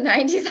past the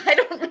 90s.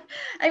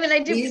 I mean, I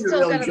do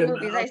still go to the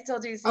movies. I still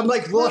do see I'm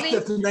like lost movies.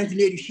 after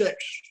 1986.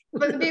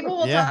 But people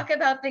will talk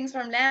about things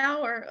from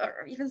now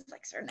or even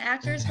like certain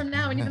actors from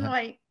now. And even though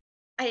I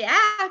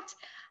act,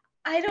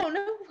 I don't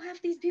know who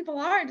half these people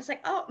are. And it's like,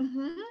 oh,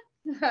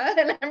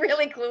 and I'm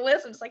really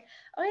clueless. I'm just like,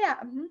 oh yeah,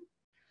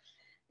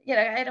 you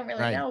know, I don't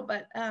really know,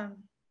 but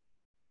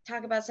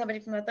talk about somebody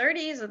from the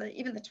 30s or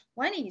even the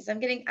 20s.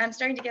 I'm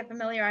starting to get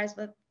familiarized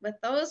with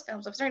those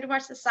films. I'm starting to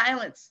watch the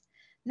silence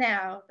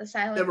now. The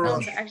silent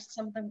films are actually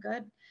some of them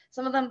good.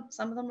 Some of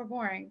them are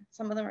boring.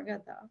 Some of them are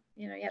good though.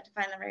 You know, you have to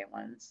find the right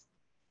ones.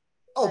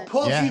 Oh,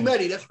 Paul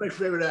Giamatti, that's my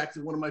favorite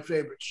actor. One of my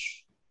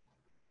favorites.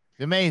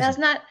 Amazing. That's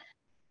not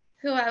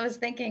who I was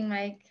thinking,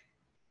 Mike.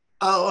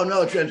 Oh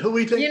no, Jen. Who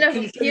we think? You know who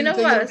I was thinking. You know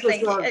who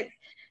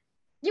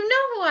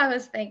I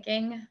was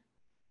thinking.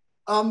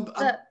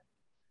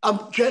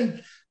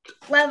 Jen.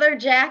 Leather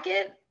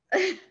jacket.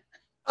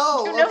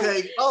 Oh,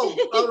 okay.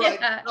 Oh, all right.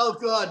 Yeah. Oh,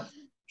 God.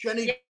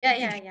 Jenny.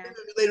 Yeah.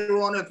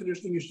 Later on, after this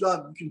thing is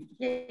done, you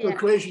can go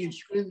crazy and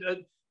scream.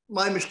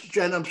 My mistake,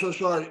 Jen. I'm so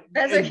sorry.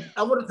 Okay.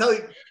 I want to tell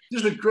you,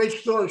 this is a great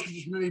story. She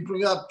just made me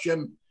bring up,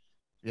 Jim.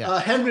 Yeah.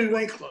 Henry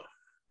Winkler.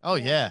 Oh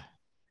yeah.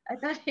 I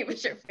thought he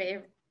was your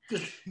favorite.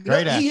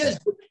 Great actor. He is.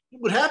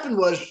 What happened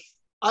was,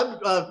 I've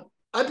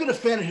been a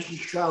fan of his since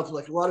childhood,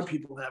 like a lot of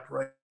people have,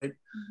 right?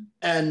 Mm-hmm.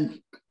 And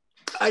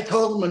I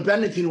told him in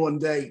Bennington one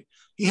day,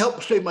 he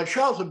helped save my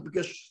childhood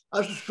because I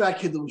was this fat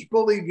kid that was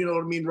bullied, you know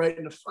what I mean, right?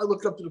 And I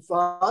looked up to the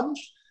Fonz.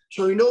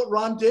 So you know what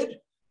Ron did?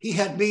 He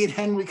had me and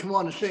Henry come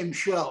on the same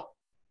show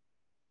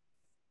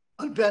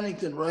on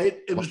Bennington, right?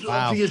 It was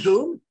via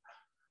Zoom.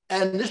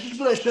 And this is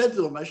what I said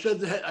to him. I said,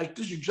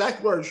 this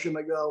exact words, Jim.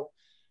 I go,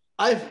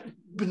 I've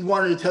been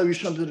wanting to tell you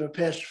something in the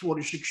past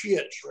 46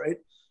 years, right?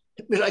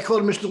 I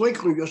called him Mr.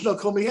 Winkler. He goes, no,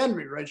 call me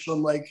Henry, right?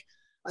 So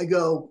I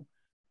go,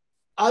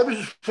 I was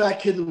a fat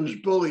kid that was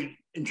bullied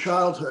in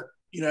childhood.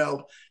 you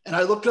know, and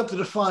I looked up to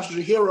the Fonz as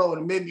a hero,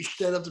 and it made me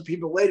stand up to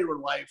people later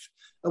in life.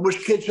 I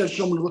wish kids had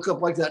someone to look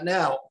up like that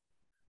now.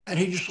 And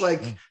he just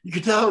like, you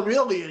can tell how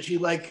real he is. He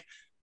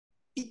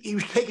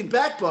was taken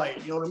back by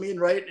it, you know what I mean,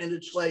 right? And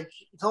it's like,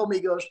 he told me,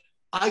 he goes,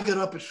 I got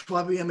up at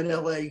 5 a.m. in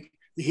LA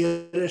to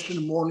hear this in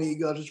the morning. He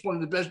goes, it's one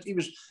of the best. He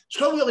was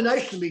so really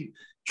nice to me.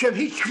 Jim,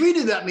 he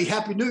tweeted at me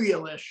Happy New Year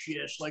last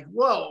year. It's like,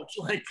 whoa, it's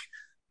like,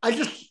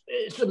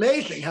 it's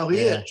amazing how he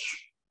is.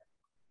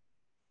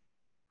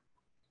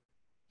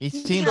 He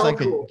seems so like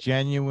cool. a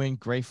genuine,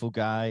 grateful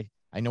guy.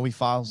 I know he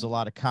follows a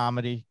lot of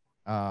comedy.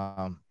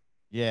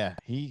 Yeah,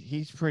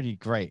 he's pretty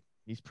great.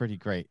 He's pretty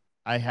great.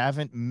 I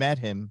haven't met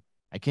him.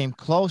 I came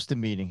close to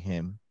meeting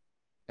him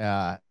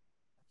because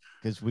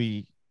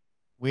I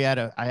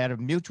had a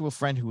mutual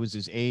friend who was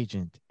his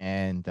agent.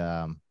 And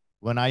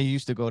when I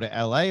used to go to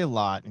LA a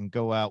lot and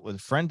go out with a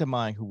friend of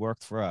mine who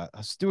worked for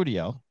a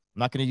studio, I'm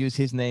not going to use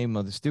his name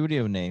or the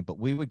studio name, but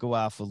we would go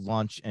out for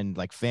lunch and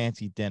like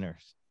fancy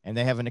dinners. And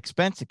they have an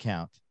expense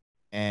account,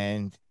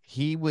 and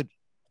he would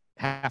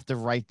have to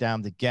write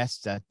down the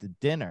guests at the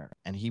dinner.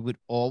 And he would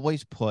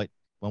always put,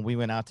 when we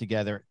went out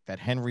together, that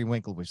Henry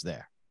Winkler was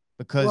there,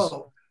 because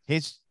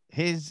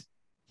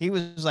he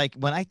was like,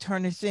 when I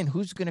turn this in,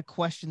 who's going to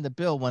question the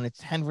bill when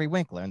it's Henry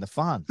Winkler and the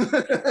Fonz?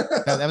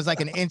 That was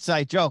like an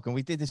inside joke. And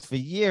we did this for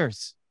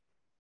years.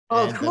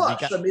 Oh, and, of course.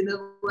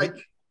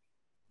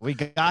 We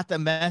got the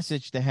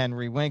message to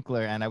Henry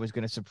Winkler, and I was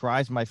going to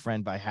surprise my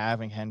friend by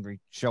having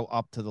Henry show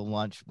up to the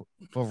lunch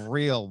for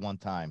real one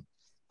time,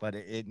 but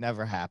it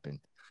never happened.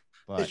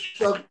 But he's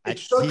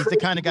the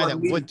kind of guy that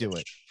would do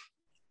it.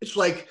 It's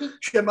like,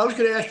 Jim, I was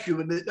going to ask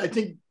you, and I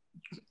think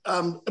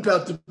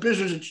about the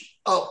business.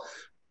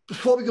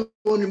 Before we go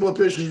into more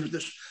business with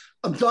this,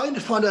 I'm dying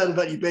to find out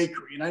about your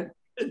bakery, and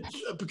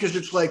because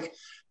it's like,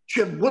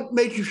 Jim, what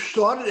made you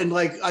start it? And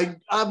like,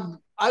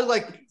 I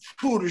like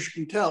food, as you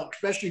can tell,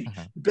 especially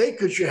the baked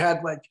goods you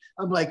had. Like,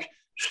 I'm like,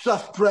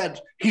 stuffed bread.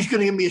 He's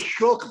going to give me a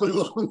chocolate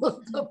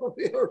on top of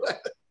here, right?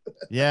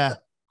 Yeah.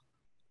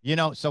 You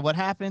know, so what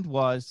happened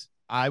was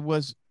I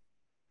was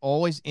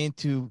always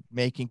into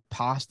making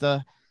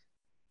pasta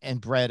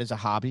and bread as a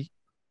hobby.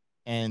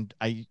 And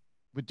I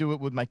would do it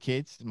with my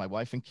kids, my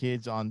wife and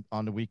kids on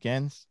the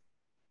weekends.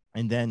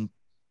 And then,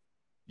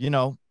 you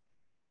know,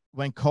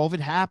 when COVID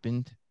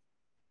happened,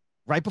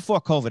 right before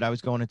COVID, I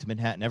was going into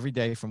Manhattan every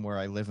day from where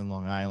I live in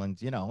Long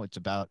Island. You know, it's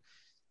about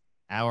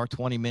hour,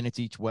 20 minutes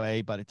each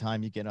way by the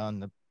time you get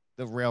on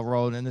the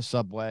railroad and the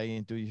subway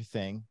and do your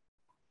thing.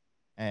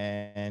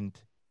 And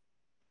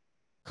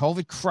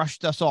COVID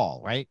crushed us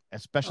all, right?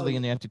 Especially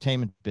in the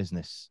entertainment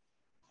business.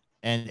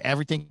 And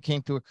everything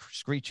came to a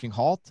screeching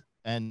halt,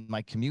 and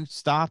my commute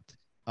stopped.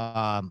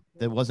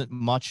 There wasn't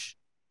much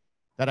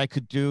that I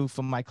could do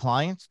for my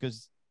clients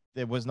because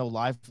there was no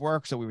live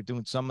work. So we were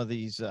doing some of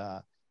these,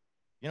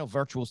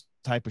 virtual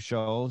type of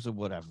shows or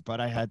whatever.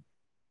 But I had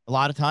a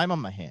lot of time on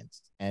my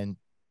hands, and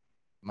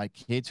my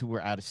kids who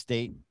were out of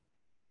state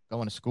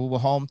going to school were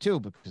home too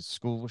because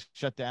school was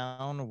shut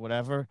down or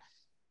whatever.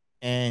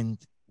 And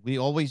we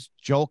always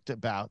joked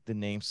about the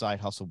name Side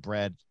Hustle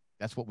Bread.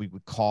 That's what we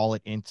would call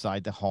it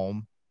inside the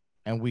home.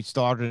 And we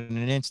started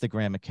an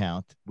Instagram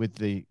account with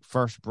the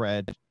first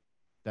bread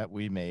that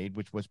we made,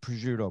 which was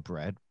prosciutto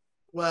bread.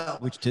 Wow.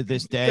 Which to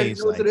this day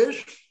is what like, it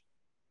is?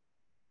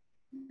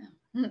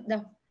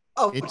 No.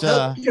 Oh, you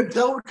can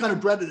tell what kind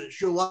of bread it is.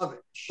 You'll love it.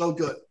 So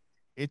good.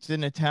 It's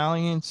an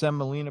Italian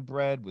semolina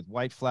bread with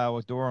white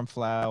flour, durum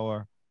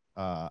flour,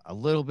 a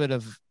little bit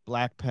of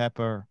black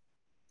pepper,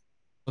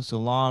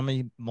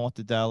 salami,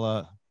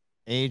 mortadella,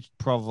 aged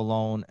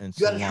provolone, and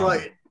you gotta try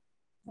it.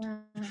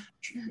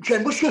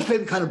 Jen, what's your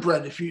favorite kind of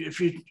bread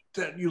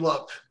that you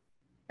love?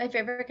 My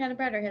favorite kind of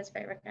bread or his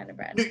favorite kind of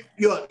bread?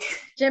 Yours.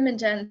 Jim and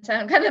Jen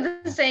sound kind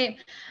of the same.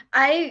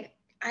 I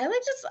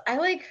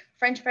like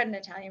French bread and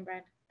Italian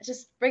bread. It's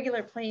just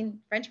regular plain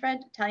French bread,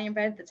 Italian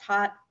bread that's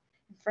hot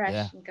and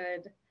fresh and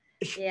good.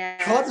 It's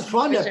hard to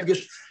find that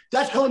because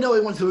that's how I know I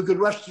went to a good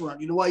restaurant.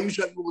 You know why I use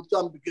that rule of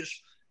thumb? Because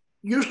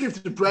usually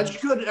if the bread's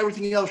good,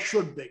 everything else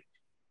should be.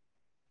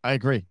 I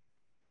agree.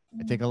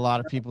 I think a lot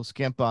of people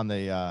skimp on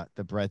the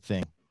bread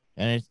thing.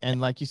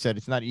 And like you said,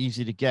 it's not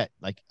easy to get.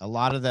 Like a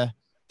lot of the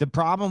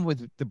problem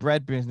with the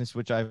bread business,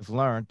 which I've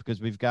learned because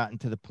we've gotten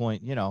to the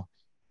point,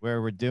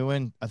 where we're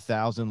doing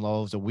 1,000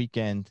 loaves a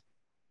weekend.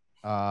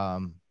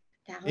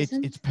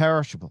 It's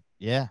perishable.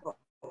 Yeah.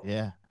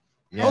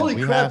 Holy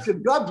crap!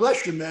 God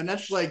bless you, man.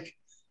 That's like,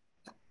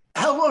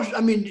 how long? I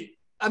mean,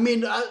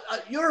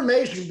 you're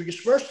amazing because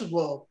first of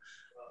all,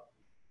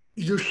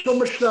 you do so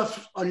much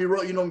stuff on your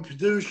own. You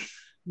produce,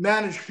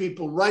 manage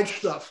people, write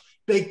stuff,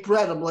 bake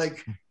bread. I'm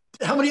like,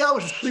 how many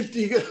hours of sleep do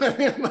you get?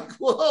 I'm like,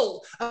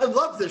 whoa, I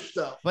love this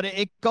stuff. But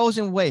it goes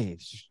in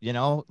waves,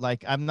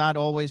 like I'm not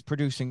always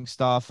producing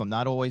stuff. I'm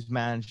not always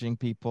managing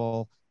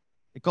people.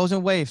 It goes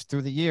in waves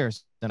through the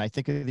years. And I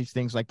think of these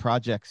things like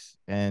projects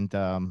and,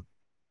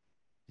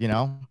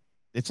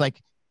 it's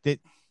like that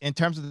in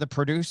terms of the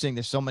producing,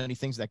 there's so many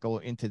things that go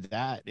into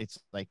that. It's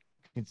like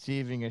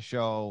conceiving a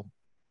show,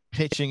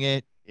 pitching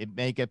it, It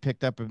may get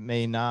picked up, it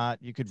may not.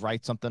 You could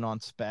write something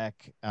on spec.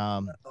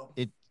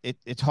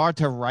 It's hard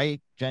to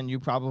write, Jen. You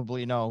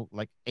probably know,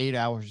 like 8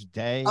 hours a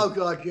day. Oh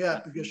God,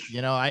 yeah, because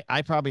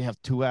I probably have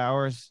 2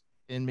 hours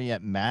in me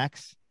at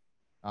max.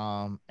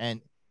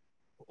 And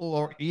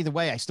or either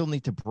way, I still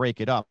need to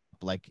break it up.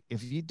 Like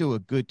if you do a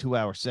good 2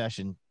 hour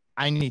session,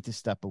 I need to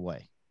step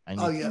away. I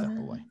need to step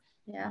away.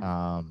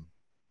 Yeah.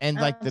 And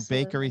like the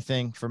Absolutely. bakery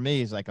thing for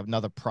me is like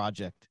another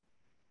project.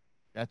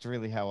 That's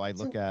really how I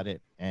look at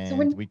it.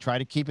 And we try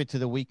to keep it to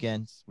the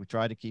weekends.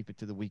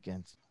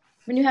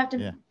 When you have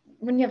to,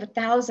 when you have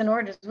 1,000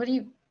 orders, what do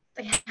you,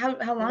 like,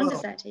 how long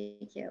does that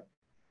take you?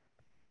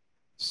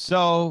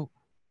 So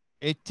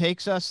it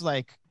takes us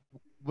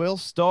we'll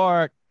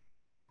start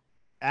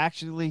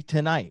actually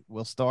tonight.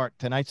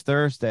 Tonight's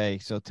Thursday.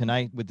 So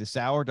tonight with the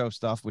sourdough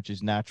stuff, which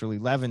is naturally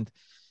leavened,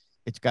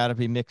 it's got to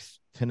be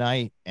mixed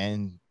tonight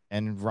and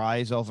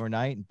rise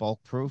overnight and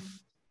bulk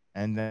proof.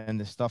 And then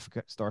the stuff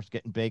starts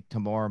getting baked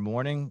tomorrow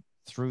morning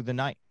through the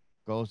night,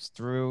 goes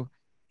through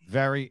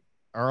very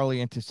early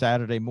into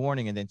Saturday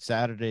morning. And then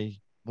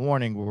Saturday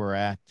morning, we're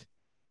at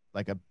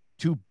like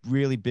two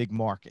really big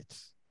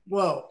markets.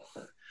 Whoa.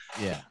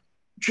 Yeah.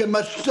 Jim,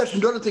 that's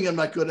another thing I'm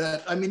not good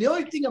at. I mean, the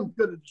only thing I'm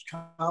good at is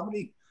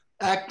comedy,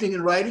 acting,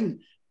 and writing.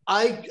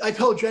 I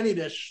told Jenny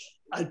this.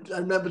 I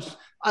remember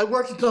I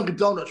worked at Dunkin'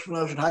 Donuts when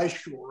I was in high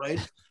school, right?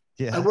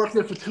 Yeah. I worked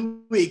there for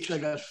 2 weeks. I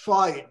got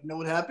fired. You know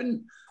what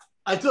happened?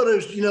 I thought it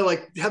was,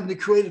 like having the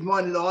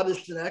creative-minded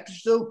artists and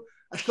actors do.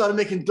 I started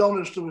making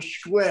donuts that were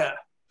square.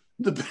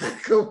 The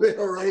back of it,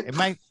 all right?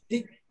 And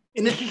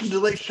this is in the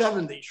late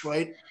 70s,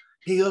 right?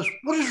 He goes,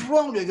 what is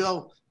wrong? I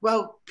go,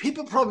 well,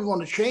 people probably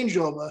want a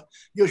changeover.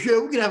 He goes, yeah,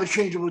 we can have a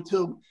changeover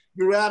too.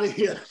 You're out of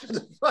here.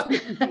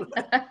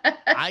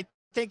 I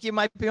think you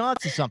might be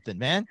onto something,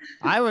 man.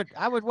 I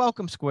would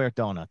welcome square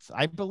donuts.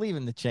 I believe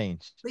in the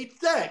change.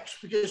 Thanks,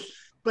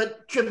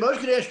 but Jim, I was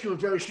going to ask you a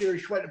very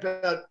serious question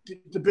about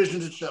the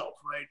business itself,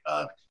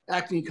 right?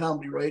 Acting and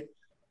comedy, right?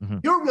 Mm-hmm.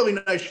 You're a really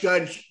nice guy.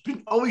 That's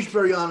been always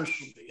very honest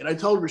with me, and I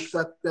totally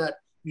respect that.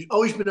 You've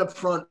always been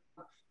upfront.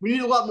 We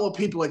need a lot more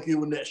people like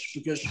you in this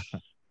because,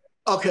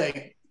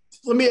 okay,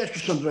 let me ask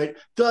you something, right?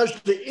 Does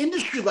the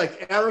industry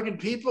like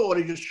arrogant people or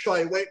they just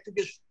shy away?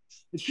 Because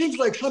it seems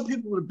like some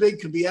people that are big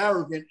can be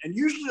arrogant, and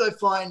usually I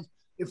find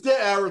if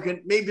they're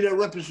arrogant, maybe their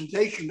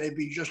representation may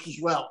be just as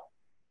well.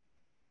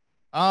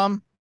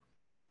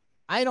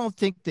 I don't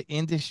think the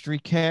industry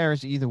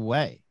cares either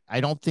way. I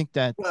don't think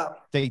that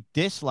they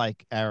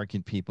dislike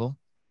arrogant people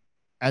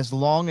as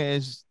long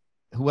as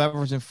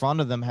whoever's in front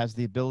of them has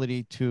the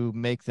ability to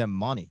make them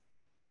money.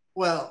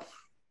 Well,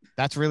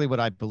 that's really what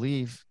I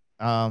believe.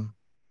 And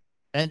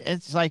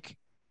it's like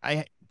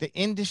the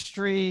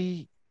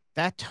industry,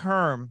 that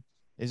term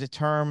is a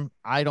term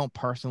I don't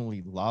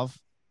personally love.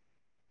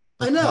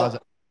 I know.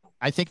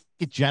 I think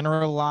it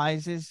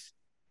generalizes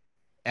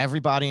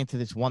everybody into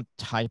this one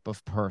type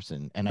of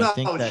person. And I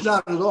think it's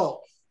not at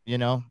all.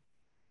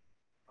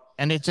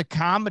 And it's a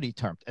comedy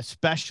term,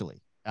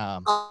 especially.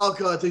 Oh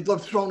God, they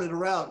love throwing it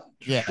around.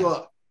 Yeah.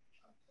 Sure.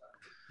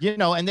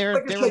 And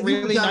they're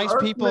really nice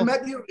people. When I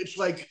met you, it's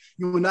like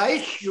you were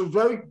nice, you were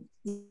very,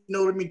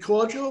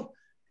 cordial.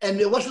 And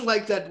it wasn't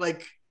like that,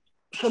 like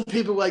some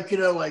people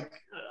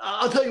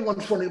I'll tell you one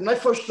funny. When I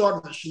first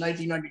started this in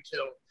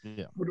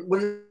 1992,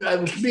 when I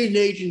was meeting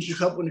agents a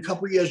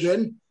couple of years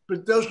in,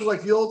 but those were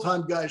like the old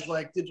time guys,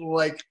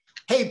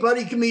 hey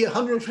buddy, give me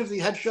 150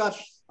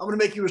 headshots. I'm gonna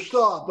make you a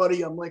star,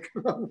 buddy. I'm like,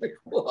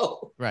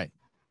 whoa. Right.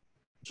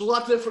 It's a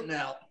lot different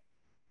now.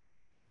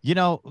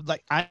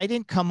 I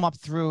didn't come up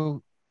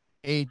through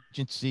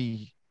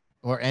agency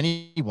or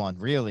anyone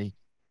really.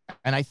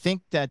 And I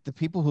think that the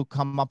people who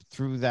come up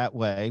through that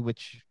way,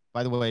 which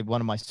by the way,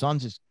 one of my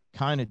sons is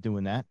kind of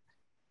doing that.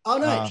 Oh,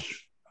 nice.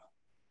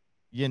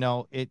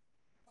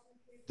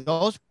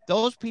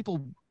 Those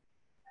people,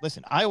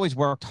 listen, I always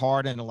worked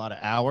hard and a lot of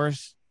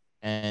hours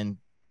and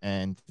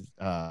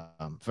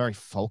very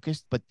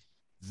focused, but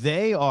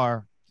they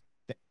are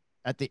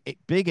at the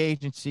big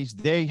agencies,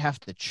 they have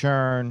to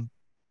churn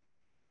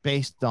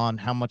based on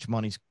how much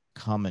money's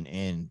coming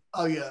in.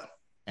 Oh yeah.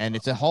 And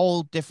it's a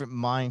whole different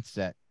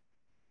mindset.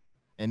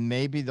 And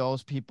maybe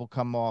those people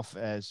come off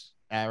as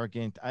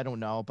arrogant. I don't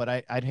know, but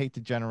I'd hate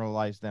to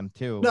generalize them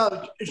too.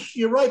 No,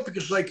 you're right,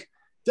 because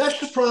that's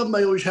the problem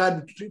I always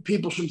had with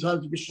people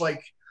sometimes. Because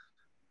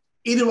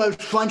either I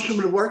would find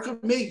someone to work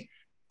with me,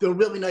 they're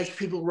really nice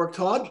people who worked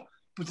hard,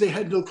 but they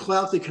had no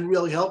clout. They could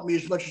really help me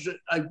as much as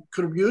I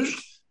could have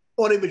used.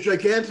 Or they were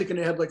gigantic and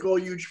they had all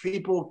huge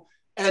people.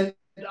 And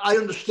I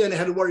understand they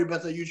had to worry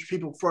about the huge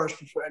people first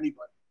before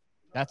anybody.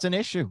 That's an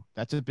issue.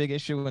 That's a big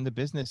issue in the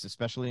business,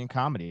 especially in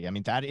comedy. I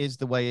mean, that is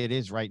the way it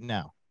is right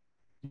now.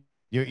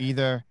 You're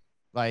either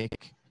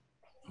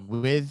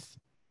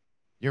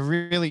you're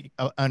really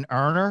an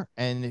earner,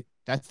 and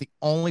that's the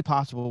only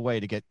possible way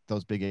to get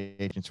those big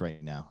agents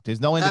right now. There's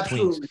no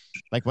in-betweens.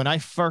 Like when I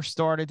first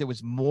started, there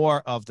was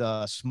more of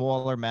the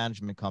smaller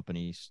management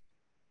companies.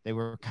 They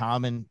were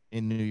common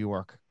in New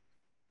York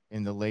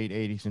in the late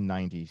 80s and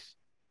 90s,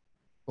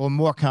 or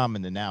more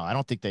common than now. I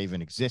don't think they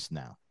even exist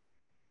now.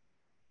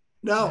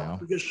 No,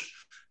 because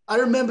I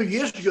remember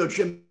years ago,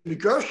 Jim, the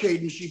Gersh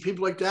agency,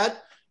 people like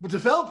that would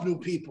develop new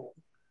people.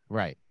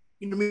 Right.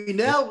 You know what I mean?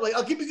 Now, like,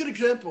 I'll give you a good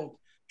example.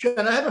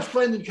 Jen, I have a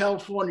friend in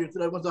California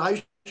that I went to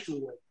high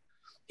school with.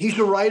 He's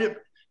a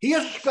writer. He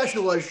has a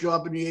specialized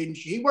job in the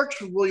agency. He works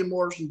for William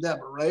Morris and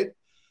Deborah, right?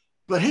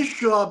 But his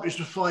job is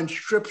to find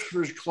scripts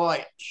for his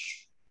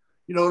clients.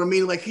 You know what I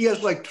mean? Like, he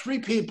has like 3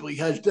 people. He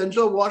has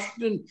Denzel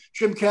Washington,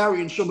 Jim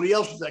Carrey, and somebody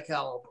else of that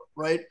caliber,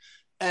 right?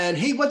 And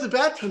he went to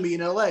bat for me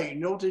in LA. You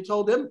know what they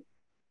told him?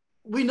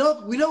 We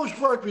know his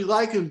work, we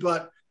like him,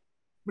 but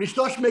when he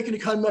starts making the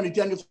kind of money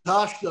Daniel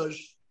Tosh does,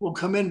 we'll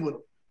come in with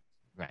him.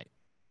 Right.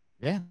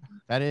 Yeah,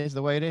 that is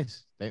the way it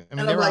is. They're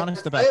like,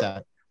 honest about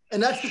that.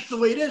 And that's just the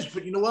way it is.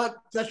 But you know what?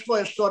 That's why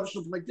I started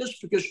something like this,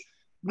 because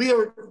we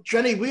are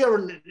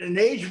in an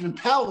age of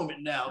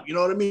empowerment now. You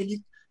know what I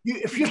mean?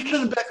 If you're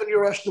sitting back on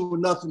your ass doing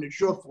nothing, it's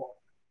your fault.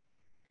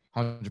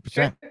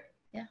 100%.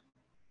 Yeah.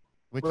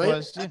 Which right?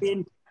 was, I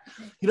mean,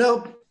 you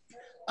know,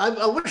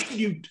 I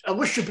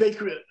wish your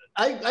bakery.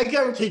 I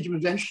guaranteed you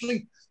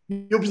eventually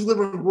you'll be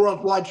delivering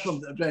worldwide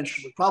something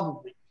eventually,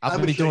 probably. I'll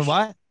be doing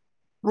what?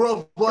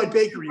 Worldwide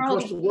bakery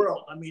across the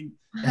world. I mean,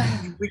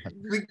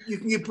 you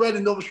can get bread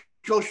in Nova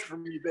Scotia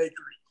from your bakery.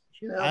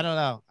 You know? I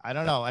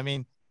don't know. I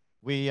mean,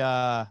 we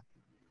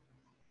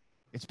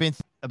it's been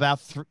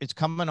it's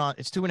coming on.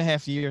 It's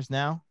 2.5 years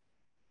now,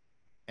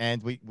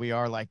 and we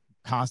are like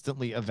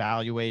constantly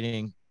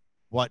evaluating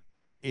what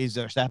is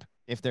our step,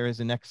 if there is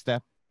a next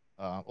step,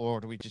 or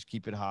do we just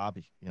keep it a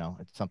hobby? You know,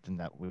 it's something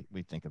that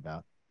we think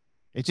about.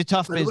 It's a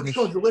tough business. It looks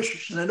so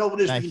delicious, and I know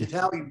it is being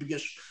Italian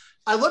because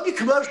I love your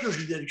commercials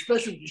you did,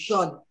 especially with your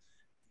son.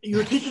 You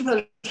were teaching him how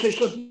to say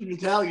something in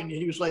Italian, and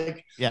he was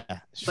like, "Yeah,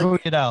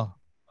 Sfrugliado.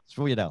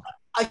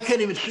 I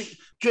can't even see.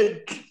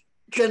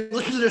 Jen,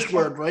 listen to this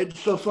word, right? It's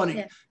so funny.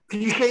 Yeah.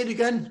 Can you say it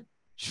again?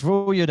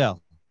 Sfrugliado.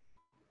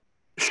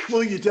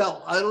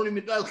 Sfrugliado. I don't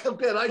even. How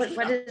bad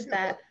what is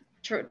that?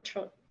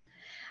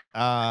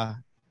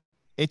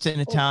 It's an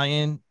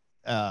Italian.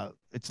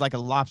 It's like a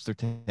lobster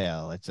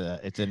tail. It's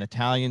an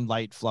Italian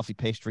light fluffy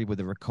pastry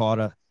with a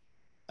ricotta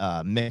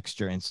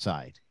mixture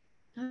inside.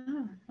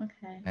 Oh,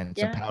 okay. And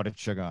some powdered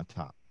sugar on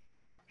top.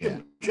 Yeah.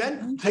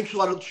 Jen takes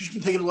she's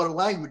been taking a lot of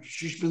languages.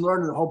 She's been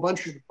learning a whole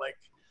bunch of like.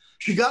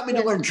 She got me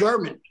to learn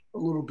German a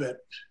little bit.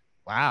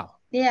 Wow.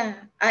 Yeah,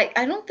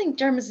 I don't think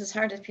German's as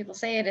hard as people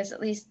say it is, at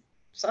least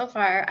so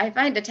far. I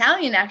find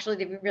Italian actually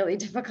to be really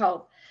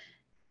difficult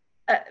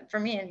for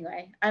me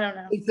anyway. I don't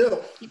know. Me too.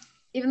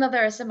 Even though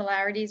there are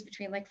similarities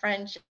between like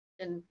French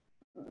and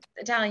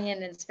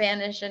Italian and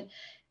Spanish and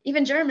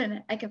even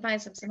German, I can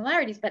find some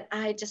similarities, but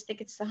I just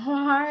think it's so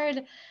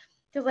hard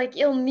because like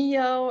il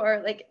mio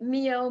or like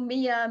mio,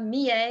 mia,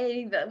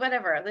 mie,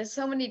 whatever. There's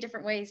so many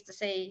different ways to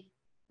say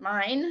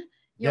mine,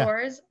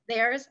 yours,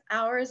 theirs,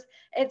 ours.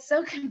 It's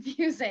so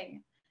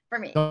confusing for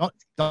me.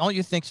 Don't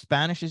you think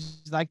Spanish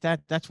is like that?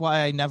 That's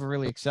why I never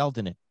really excelled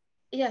in it.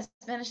 Yeah,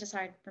 Spanish is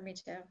hard for me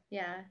too.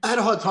 Yeah. I had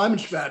a hard time in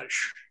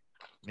Spanish.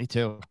 Me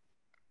too.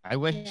 I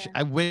wish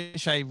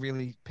I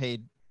really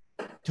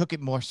took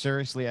it more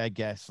seriously, I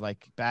guess.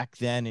 Like back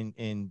then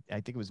in I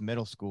think it was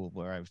middle school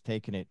where I was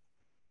taking it,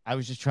 I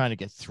was just trying to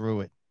get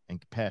through it and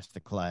pass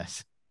the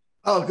class.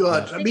 Oh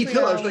God. Me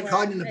too. I was like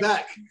hiding in the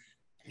back.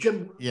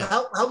 Jim,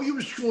 how were you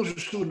in school as a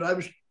student? I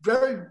was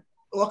very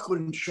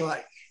awkward and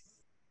shy.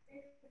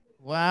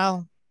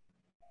 Well,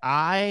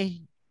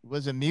 I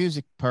was a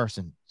music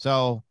person,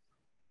 so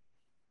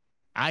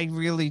I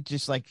really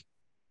just like,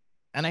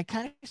 and I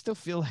kind of still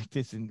feel like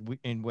this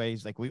in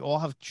ways, like we all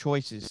have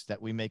choices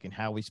that we make in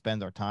how we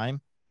spend our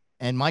time.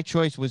 And my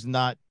choice was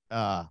not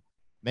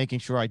making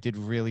sure I did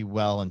really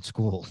well in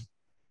school.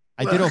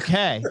 I did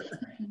okay.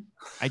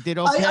 I did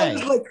okay. I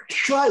was like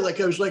shy.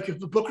 Like I was like, if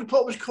the book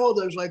report was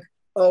called, I was like,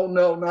 oh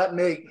no, not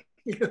me.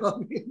 You know what I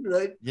mean?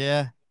 Right?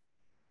 Yeah.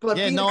 But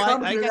being a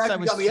comedy actor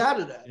got me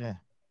out of that. Yeah.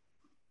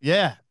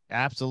 Yeah,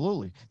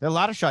 absolutely. There are a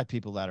lot of shy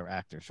people that are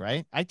actors,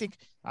 right? I think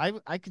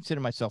I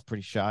consider myself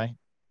pretty shy.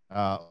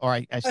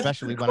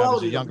 Especially when I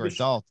was a younger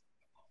adult.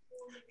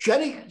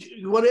 Jenny,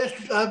 you want to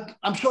ask?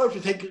 I'm sorry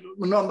for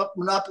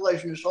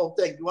monopolizing this whole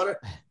thing. You want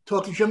to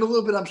talk to Jim a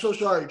little bit? I'm so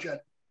sorry, Jen.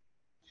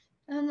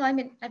 I've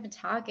been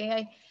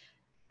talking.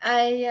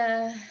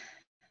 I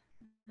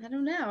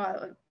don't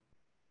know.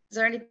 Is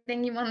there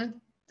anything you want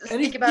to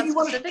speak about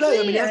specifically?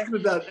 I mean, ask him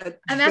about.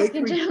 I'm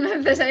asking Jim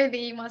if there's anything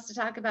he wants to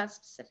talk about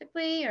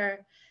specifically,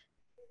 or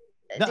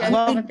do you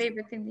have a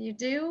favorite thing that you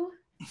do?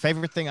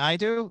 Favorite thing I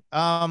do?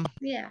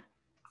 Yeah.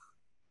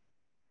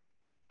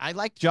 I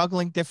like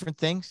juggling different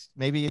things.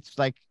 Maybe I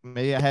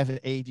have an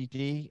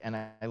ADD and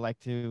I like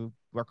to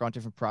work on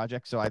different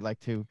projects. So I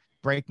like to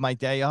break my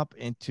day up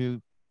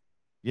into,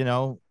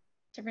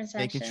 different sections,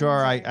 making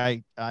sure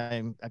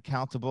I'm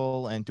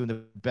accountable and doing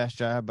the best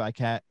job I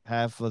can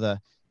have for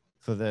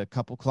the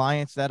couple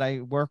clients that I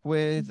work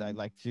with. I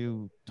like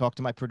to talk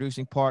to my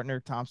producing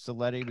partner, Tom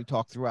Stiletti. We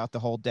talk throughout the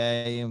whole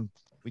day and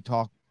we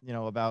talk,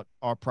 about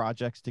our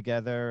projects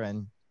together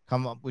and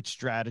come up with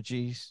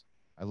strategies.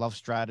 I love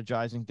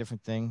strategizing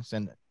different things,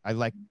 and I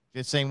like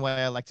the same way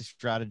I like to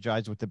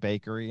strategize with the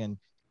bakery and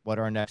what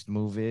our next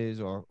move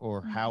is,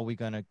 or how we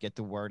gonna get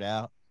the word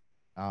out.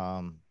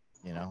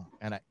 You know,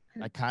 and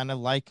I kind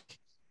of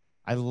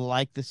I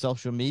like the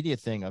social media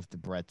thing of the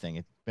bread thing.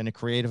 It's been a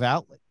creative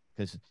outlet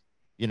because,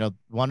 you know,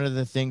 one of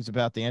the things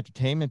about the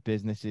entertainment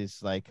business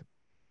is like,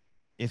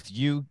 if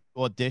you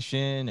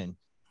audition and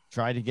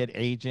try to get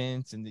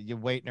agents and you're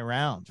waiting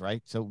around,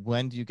 right? So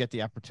when do you get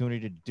the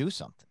opportunity to do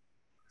something?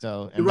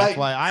 So, and that's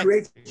why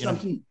create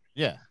something.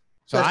 Yeah.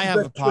 So I have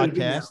a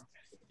podcast,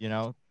 you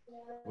know,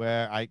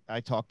 where I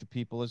talk to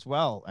people as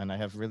well. And I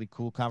have really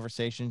cool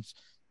conversations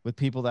with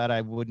people that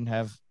I wouldn't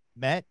have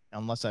met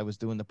unless I was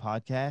doing the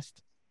podcast.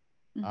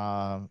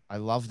 I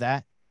love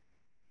that.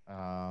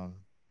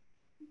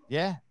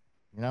 Yeah,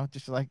 you know,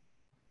 just like,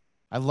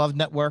 I love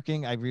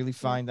networking. I really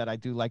find that I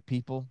do like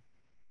people,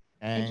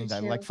 and I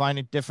like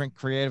finding different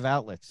creative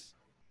outlets.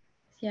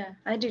 Yeah,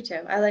 I do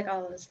too. I like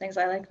all of those things.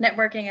 I like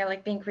networking. I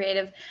like being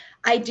creative.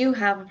 I do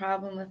have a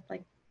problem with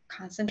like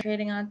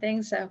concentrating on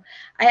things. So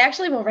I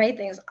actually will write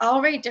things.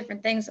 I'll write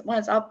different things at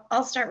once.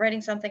 I'll start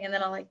writing something and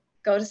then I'll like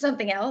go to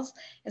something else.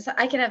 And so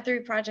I can have 3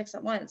 projects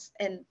at once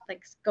and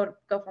like go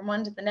from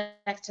one to the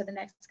next to the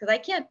next, because I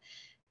can't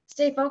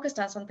stay focused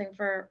on something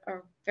for a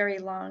very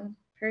long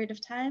period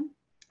of time.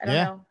 I don't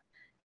know.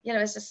 You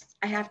know, it's just,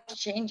 I have to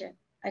change it.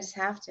 I just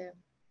have to.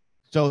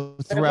 So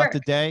throughout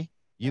the day,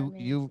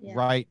 you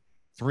write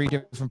 3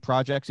 different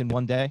projects in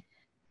one day?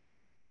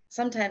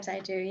 Sometimes I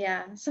do,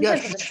 yeah.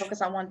 Sometimes I just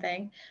focus on one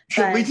thing.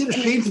 So we did a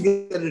scene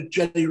together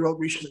Jenny wrote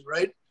recently,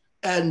 right?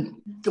 And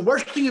the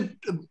worst thing,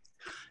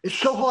 it's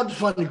so hard to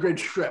find a great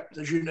script,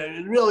 as you know.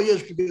 It really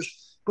is,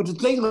 but the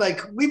thing,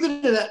 like, we've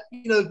been in that,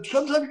 you know,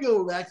 sometimes you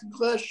go to acting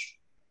class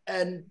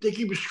and they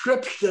give you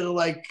scripts that are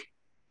like,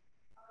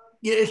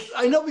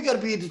 I know we got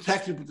to be a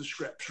detective with the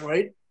scripts,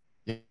 right?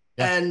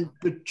 Yeah.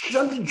 But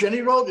something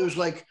Jenny wrote, it was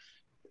like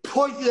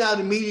pointed out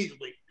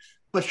immediately,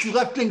 but she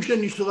left things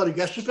in you still got to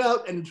guess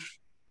about, and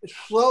it's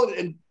slow,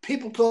 and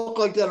people talk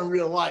like that in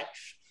real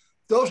life.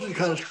 Those are the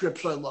kind of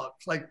scripts I love,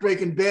 like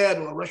Breaking Bad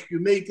or Rescue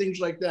Me, things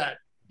like that.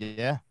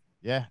 Yeah.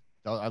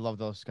 I love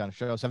those kind of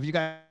shows. Have you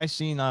guys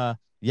seen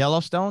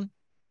Yellowstone?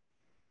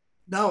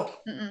 No.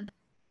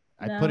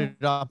 I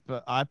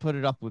put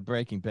it up with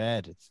Breaking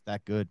Bad. It's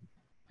that good.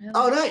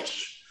 Oh,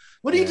 nice.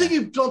 What do you think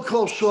of Don't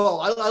Call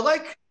Saul? I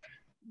like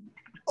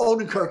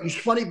Odenkirk. He's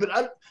funny, but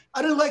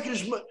I didn't like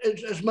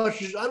it as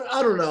much as,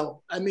 I don't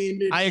know. I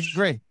mean, I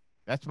agree.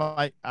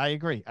 I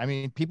agree. I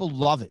mean, people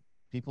love it.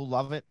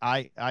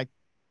 I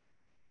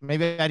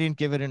maybe I didn't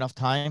give it enough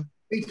time.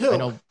 Me too. I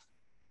know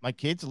my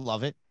kids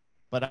love it,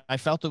 but I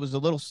felt it was a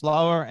little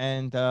slower,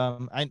 and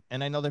I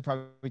know they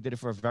probably did it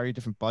for a very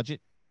different budget,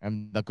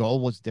 and the goal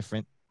was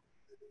different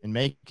in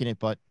making it,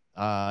 but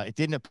it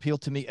didn't appeal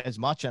to me as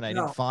much, and I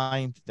didn't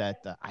find that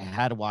I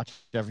had to watch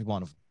every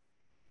one of them.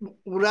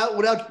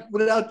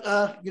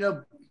 Without you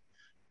know,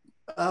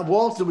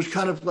 Walter was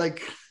kind of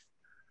like,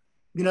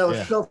 you know,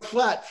 so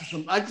flat for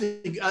some. I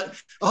think I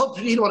hope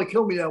he don't want to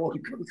kill me now.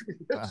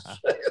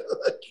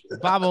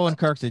 Bob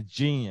Odenkirk's a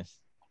genius.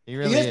 He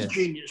really is a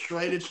genius,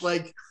 right? It's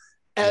like,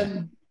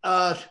 and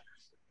my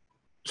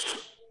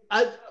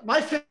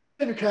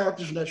favorite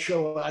characters in that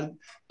show.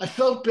 I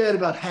felt bad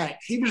about Hank.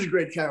 He was a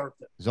great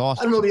character.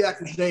 Awesome. I don't know the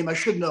actor's name. I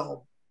should know him.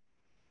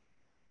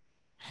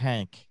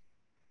 Hank.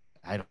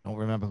 I don't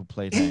remember who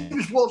played Hank. He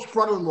was Walt's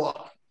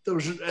brother-in-law. There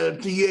was a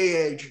DEA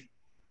agent.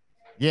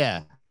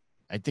 Yeah,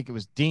 I think it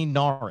was Dean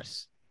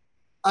Norris.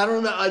 I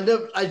don't know.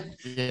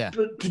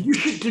 Did you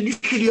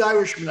see The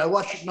Irishman? I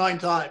watched it 9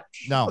 times.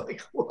 No.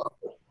 Like,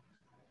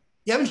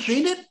 you haven't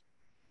seen it?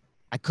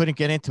 I couldn't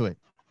get into it.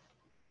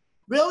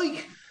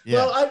 Really?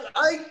 Yeah. Well,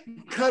 I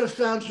kind of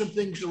found some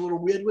things a little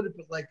weird with it,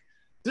 but like,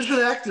 there's an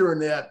actor in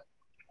there.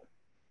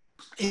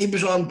 He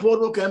was on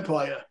Boardwalk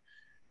Empire.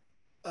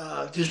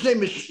 His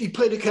name is, he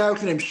played a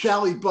character named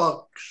Sally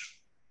Bugs.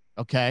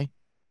 Okay.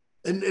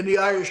 In The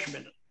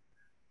Irishman.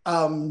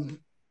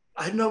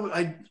 I know,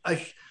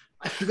 I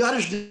forgot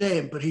his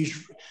name, but he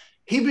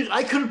was,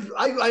 I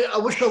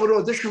wish I would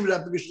audition for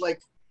that, because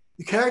like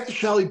the character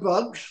Sally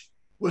Bugs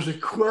was a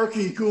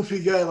quirky,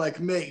 goofy guy like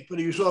me, but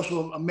he was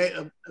also a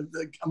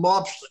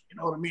mobster, you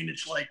know what I mean?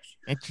 It's like,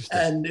 interesting.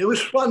 And it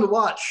was fun to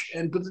watch.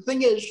 But the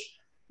thing is,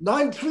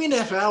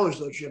 3.5 hours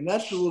though, Jim,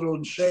 that's a little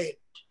insane.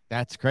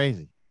 That's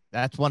crazy.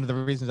 That's one of the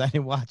reasons I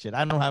didn't watch it.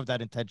 I don't have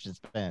that attention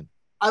span.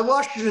 I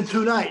watched it in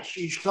 2 nights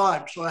each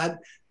time. So I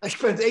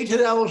spent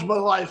 18 hours of my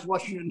life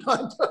watching it 9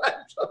 times.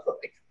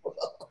 Like,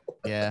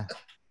 yeah.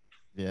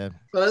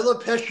 But I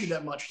love Pesci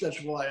that much. That's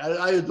why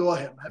I adore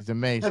him. He's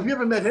amazing. Have you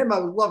ever met him? I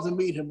would love to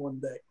meet him one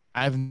day.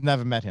 I've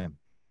never met him.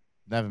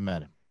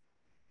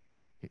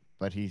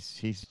 But he's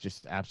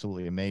just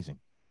absolutely amazing.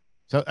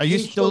 So are you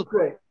still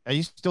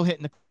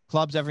hitting the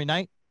clubs every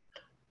night?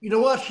 You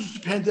know what? Since the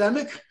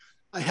pandemic,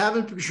 I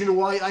haven't, because you know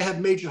why? I have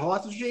major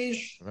heart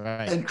disease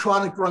and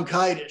chronic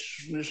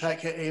bronchitis when this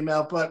came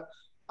out. But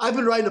I've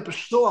been writing up a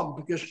storm,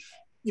 because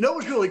you know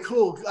what's really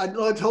cool? I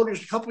know I told you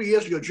this a couple of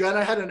years ago. Jen,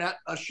 I had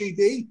a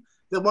CD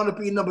that wanted to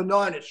be number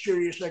 9 at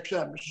Sirius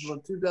XM. This is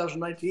on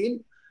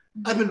 2019.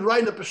 I've been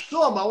writing up a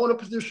storm. I want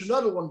to produce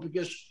another one,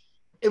 because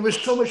it was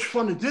so much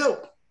fun to do.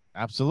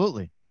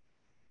 Absolutely.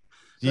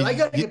 And I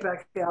got to get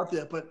back out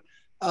there, but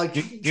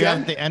do you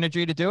have the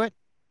energy to do it?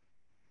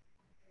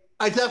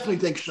 I definitely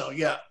think so.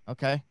 Yeah.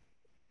 Okay.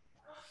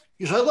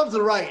 Because I love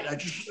to write. I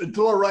just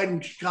adore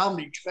writing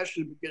comedy,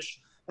 especially because,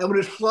 and when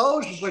it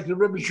flows, it's like the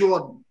River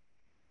Jordan.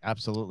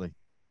 Absolutely.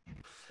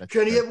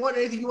 Jenny, you have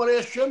anything you want to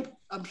ask Jim?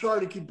 I'm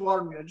sorry to keep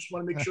bothering you. I just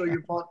want to make sure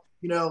you're part.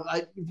 You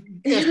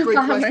ask great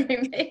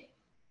questions.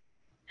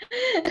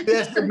 You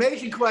ask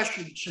amazing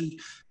questions, and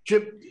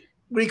Jim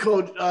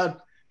Rico,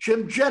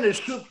 Jen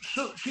is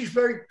she's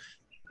very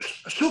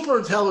super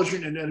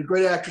intelligent and a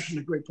great actress and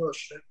a great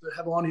person to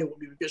have on here with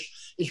me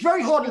because it's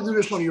very hard to do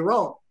this on your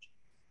own.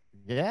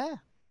 Yeah,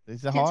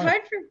 it's hard.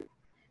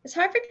 It's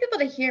hard for people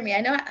to hear me.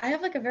 I know I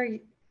have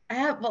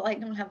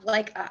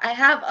I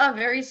have a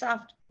very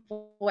soft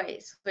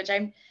voice, which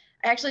I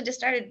actually just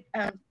started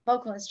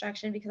vocal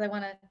instruction because I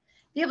want to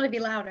be able to be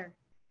louder.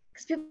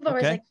 Because people are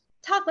always like,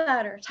 talk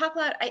louder.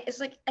 It's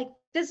like I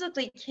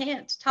physically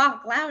can't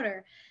talk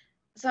louder.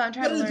 So I'm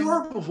trying to learn. You have an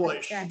adorable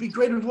voice. You'd be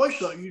great with voice,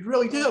 though. You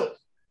really do.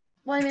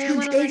 Well, I mean, I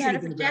want to learn how to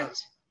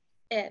project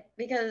it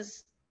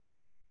because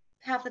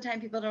half the time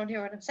people don't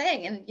hear what I'm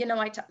saying. And,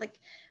 I talk like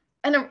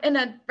in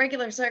a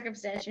regular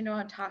circumstance,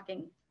 I'm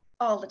talking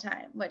all the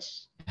time, which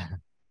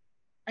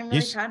I'm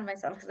really proud of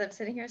myself because I'm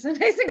sitting here so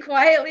nice and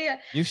quietly.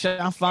 You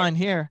sound fine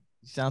here.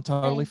 You sound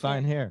totally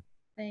fine here.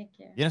 Thank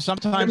you.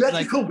 Sometimes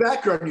that's a cool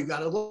background you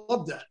got. I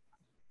love that.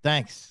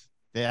 Thanks.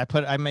 Yeah,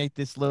 I made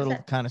this little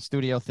kind of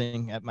studio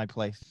thing at my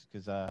place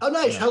because. Oh,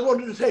 nice. How long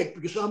did it take?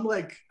 Because I'm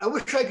like, I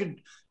wish I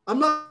could. I'm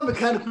not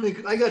mechanically.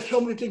 I got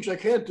so many things I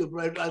can't do,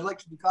 but I'd like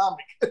to do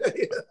comedy.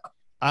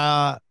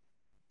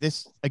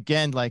 This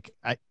again, like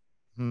I've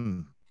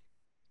been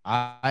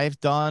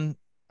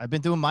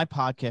doing my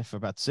podcast for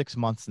about 6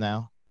 months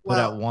now. Put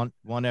out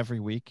one every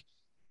week.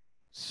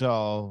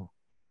 So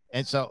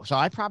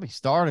I probably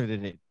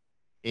started it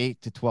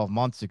 8 to 12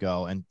 months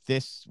ago, and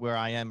this where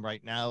I am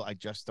right now, I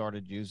just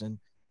started using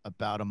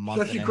about a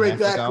month. Such a great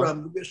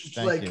background because it's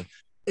like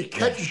it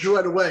catches you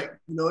right away,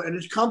 and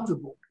it's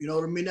comfortable. You know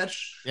what I mean? That's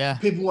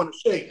people want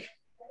to see.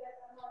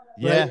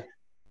 Yeah, right?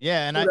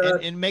 yeah, and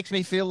it makes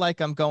me feel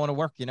like I'm going to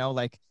work.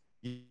 Like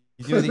you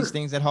do these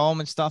things at home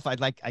and stuff.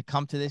 I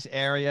come to this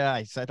area,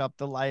 I set up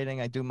the lighting,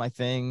 I do my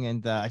thing,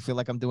 and I feel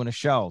like I'm doing a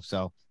show.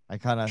 So I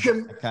kind of.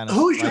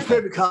 Who's your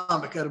favorite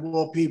comic out of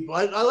all people?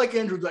 I like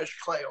Andrew Dice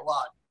Clay a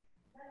lot.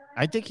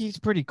 I think he's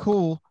pretty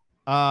cool.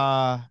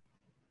 When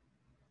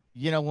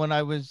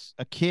I was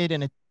a kid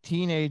and a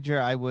teenager,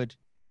 I would.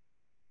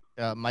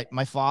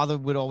 My father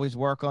would always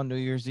work on New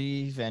Year's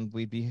Eve, and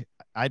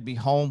I'd be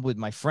home with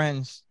my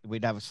friends.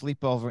 We'd have a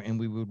sleepover, and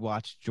we would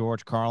watch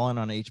George Carlin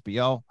on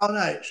HBO. Oh,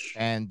 nice!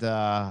 And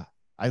I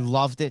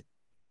loved it,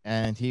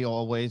 and he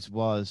always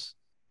was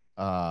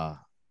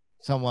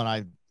someone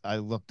I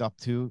looked up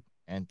to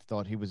and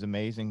thought he was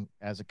amazing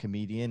as a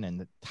comedian and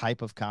the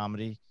type of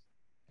comedy.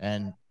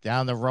 And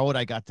down the road,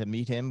 I got to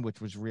meet him,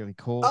 which was really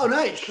cool. Oh,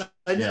 nice!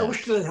 I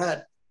wish I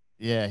had.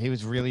 Yeah, he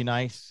was really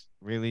nice.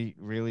 Really,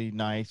 really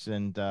nice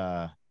and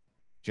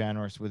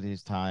generous with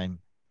his time.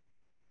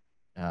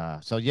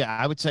 So yeah,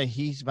 I would say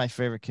he's my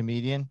favorite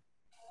comedian.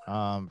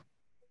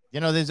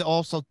 There's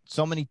also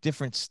so many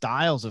different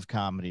styles of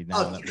comedy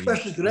now.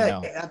 Especially today,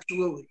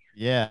 absolutely.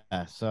 Yeah,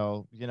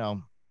 so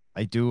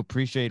I do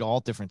appreciate all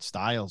different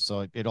styles.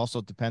 So it also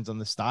depends on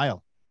the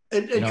style.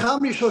 And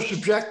comedy is so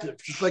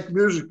subjective, just like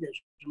music is.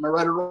 Am I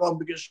right or wrong?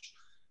 Because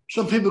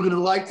some people are going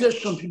to like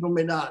this, some people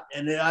may not,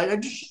 and I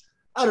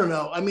don't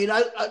know. I mean,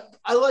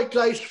 I like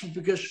Dice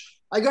because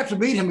I got to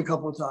meet him a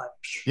couple of times.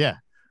 Yeah.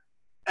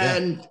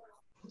 And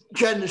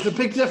Jen, there's a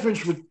big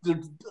difference with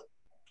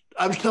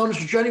I was telling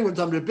this to Jenny one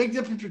time, there's a big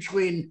difference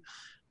between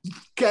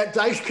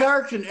Dice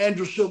character and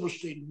Andrew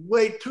Silverstein.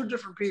 Two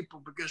different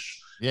people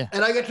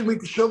and I got to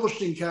meet the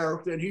Silverstein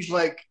character, and he's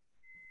like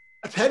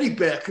a teddy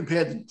bear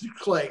compared to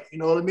Clay. You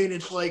know what I mean?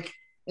 It's like,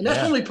 and that's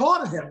only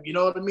part of him. You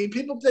know what I mean?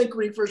 People think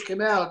when he first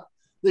came out,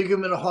 they give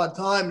him a hard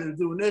time and they're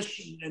doing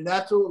this and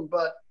that to him,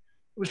 but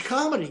it was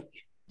comedy.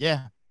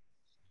 Yeah.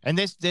 And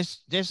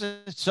there's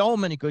so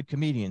many good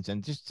comedians,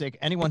 and just take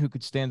anyone who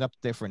could stand up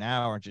there for an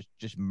hour and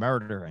just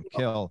murder and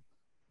kill.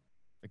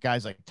 The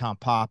guys like Tom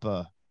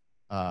Papa,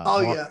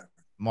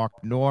 Mark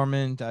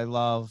Normand, I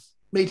love.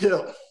 Me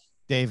too.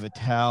 Dave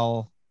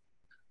Attell.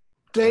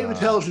 Dave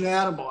Attell's an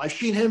animal. I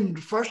seen him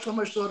the first time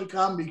I saw the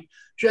comedy.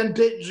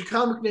 There's a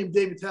comic named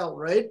Dave Attell,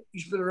 right?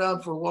 He's been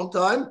around for a long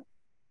time.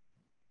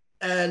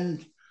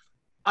 And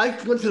I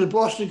went to the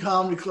Boston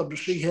Comedy Club to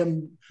see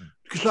him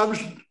because I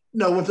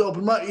went to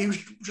open mic. He was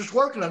just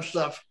working on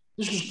stuff.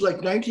 This is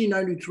like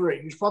 1993.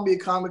 He was probably a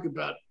comic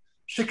about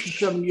 6 or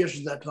 7 years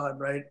at that time,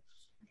 right?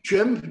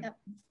 Jim,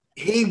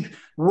 he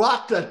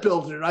rocked that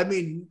building. I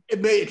mean,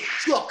 it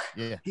shook.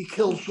 Yeah. He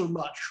killed so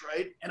much,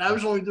 right? And I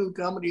was only doing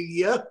comedy a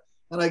year,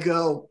 and I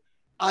got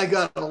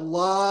a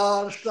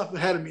lot of stuff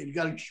ahead of me. You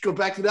got to just go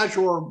back to that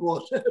drawing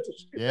board.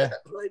 Yeah.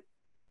 Right?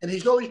 And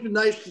he's always been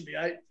nice to me.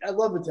 I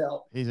love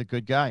Attell. He's a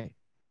good guy.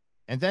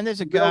 And then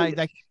there's a guy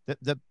like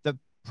the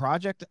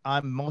project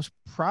I'm most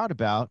proud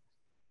about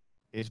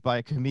is by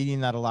a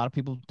comedian that a lot of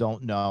people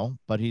don't know,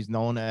 but he's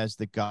known as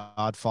the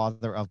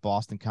godfather of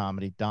Boston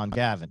comedy, Don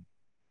Gavin.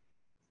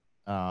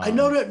 I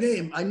know that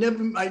name. I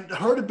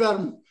heard about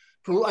him.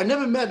 I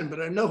never met him,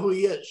 but I know who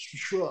he is for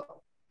sure.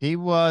 He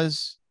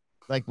was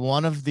like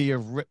one of the,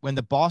 when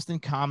the Boston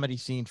comedy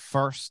scene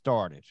first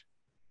started,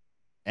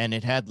 and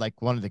it had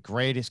like one of the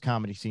greatest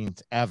comedy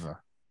scenes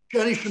ever.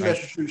 Jenny's from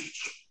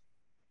Massachusetts.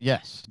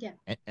 Yes. Yeah.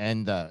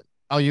 And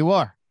oh, you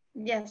are?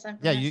 Yes, I'm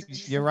from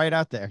you're right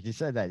out there. You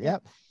said that.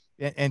 Yep.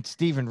 And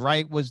Stephen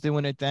Wright was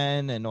doing it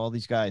then, and all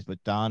these guys,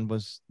 but Don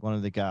was one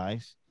of the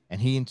guys, and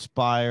he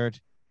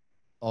inspired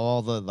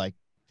all the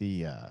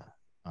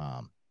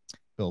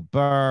Bill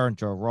Burr and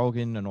Joe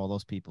Rogan and all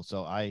those people.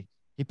 So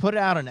he put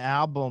out an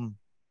album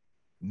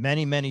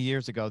many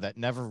years ago that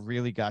never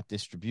really got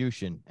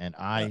distribution, and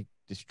I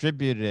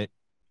distributed it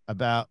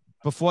about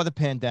before the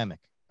pandemic,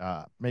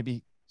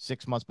 maybe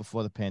 6 months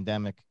before the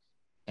pandemic,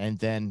 and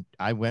then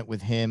I went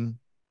with him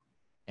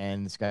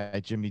and this guy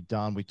Jimmy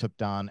Dunn. We took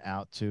Don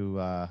out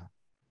to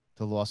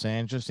Los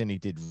Angeles, and he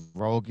did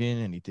Rogan,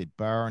 and he did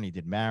Burr, and he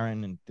did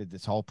Maron, and did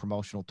this whole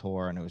promotional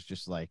tour. And it was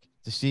just like,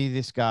 to see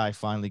this guy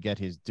finally get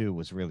his due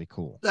was really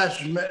cool.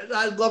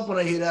 I love when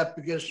I hear that,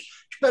 because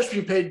especially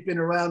if you've been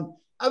around.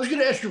 I was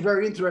going to ask you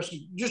very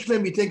interesting. Just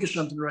made me think of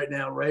something right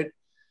now, right?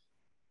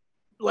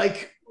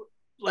 Like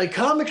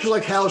comics are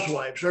like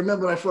housewives. I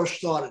remember when I first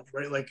started,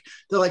 right? Like,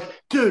 they're like,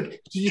 dude,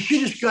 did you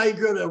see this guy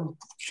go to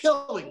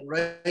killing,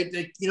 right?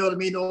 You know what I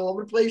mean? All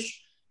over the place,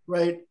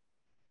 right?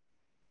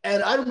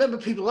 And I remember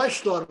people I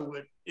started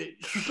with,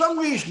 for some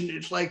reason,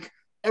 it's like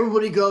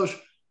everybody goes,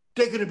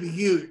 they're going to be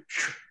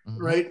huge,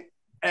 right?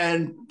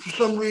 And for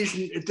some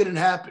reason, it didn't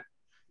happen.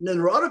 And then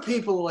there are other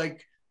people,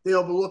 like, they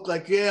overlook,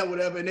 like, yeah,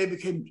 whatever, and they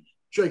became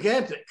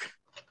gigantic.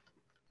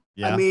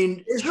 Yeah. I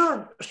mean, is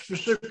there a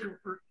specific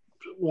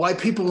why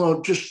people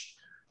don't just,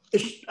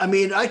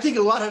 I think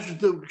a lot has to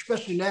do,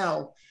 especially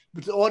now,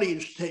 with the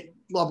audience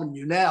loving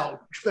you now,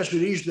 especially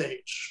these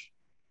days.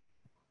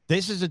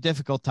 This is a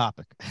difficult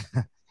topic.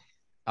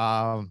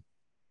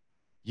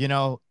 You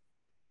know,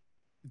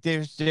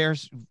 there's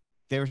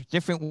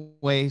different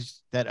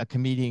ways that a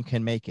comedian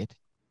can make it.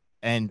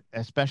 And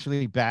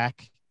especially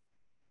back,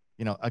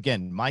 you know,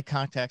 again, my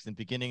contacts and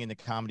beginning in the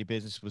comedy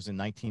business was in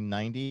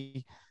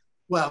 1990.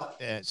 Well,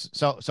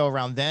 so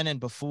around then and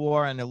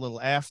before and a little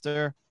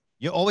after,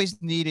 you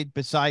always needed,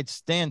 besides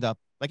stand-up,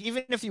 like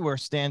even if you were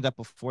stand-up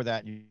before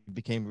that, you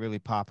became really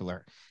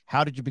popular.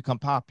 How did you become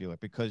popular?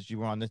 Because you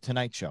were on the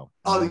Tonight Show.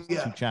 Oh,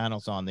 yeah. 2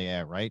 channels on the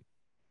air, right?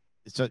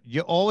 So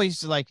you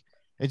always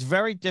it's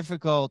very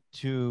difficult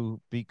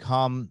to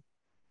become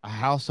a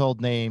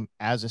household name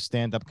as a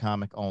stand-up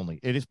comic only.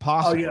 It is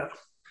possible. Oh, yeah.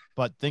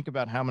 But think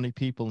about how many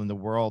people in the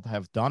world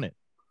have done it.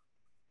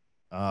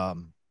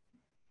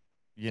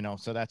 You know,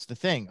 so that's the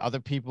thing. Other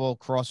people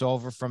cross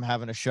over from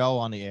having a show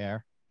on the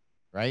air,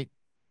 right?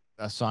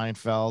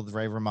 Seinfeld,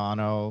 Ray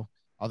Romano.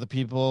 Other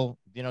people,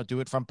 you know, do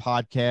it from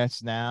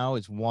podcasts now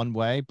is one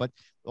way, but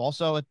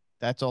also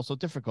that's also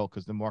difficult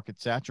because the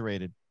market's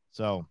saturated.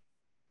 So,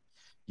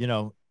 you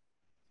know,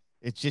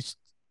 it's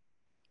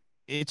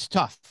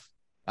tough.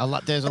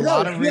 There's a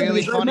lot of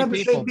really funny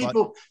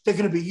people. They're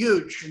going to be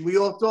huge, and we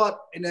all thought,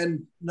 and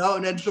then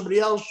somebody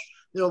else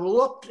they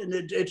overlooked, and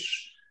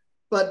it's.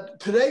 But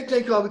today,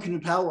 thank God, we can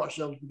empower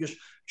ourselves, because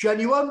Jen,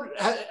 you have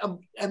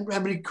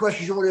any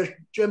questions you want to ask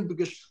Jim?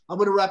 Because I'm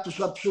going to wrap this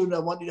up soon. I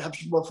want you to have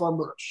some more fun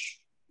with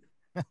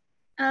us.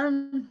 I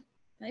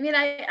mean,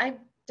 I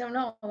don't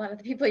know a lot of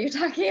the people you're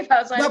talking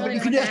about, so no, but you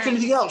can ask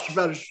anything else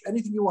about it,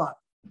 anything you want.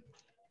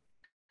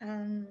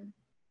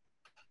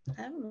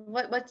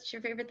 What's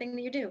your favorite thing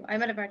that you do? I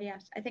might have already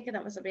asked. I think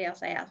that was somebody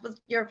else I asked. What's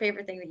your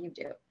favorite thing that you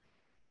do?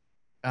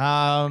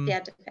 If you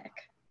had to pick.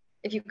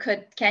 If you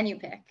could, can you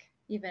pick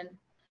even?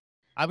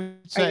 I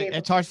would say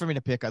it's hard for me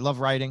to pick. I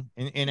love writing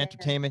in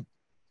entertainment.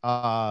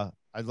 I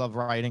love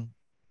writing.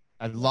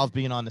 I love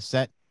being on the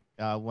set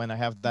when I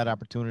have that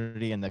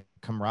opportunity, and the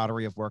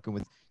camaraderie of working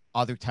with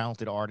other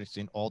talented artists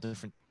in all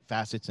different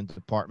facets and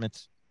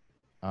departments.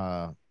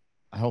 I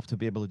hope to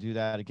be able to do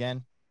that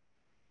again.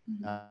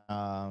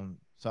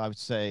 So I would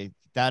say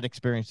that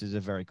experience is a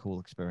very cool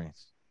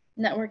experience.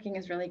 Networking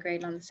is really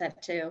great on the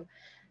set too,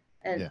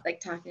 and like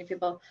talking to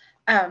people.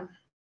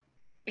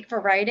 Like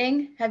for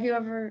writing, have you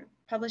ever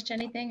published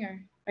anything,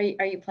 or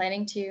are you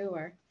planning to?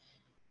 Or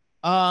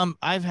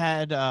I've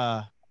had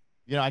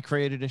you know, I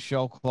created a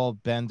show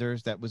called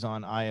Benders that was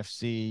on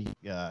IFC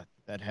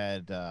that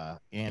had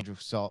Andrew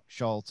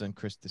Schultz and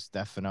Chris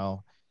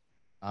DiStefano.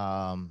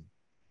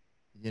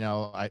 You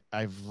know,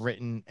 I've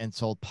written and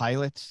sold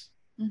pilots.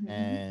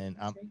 And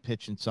I'm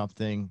pitching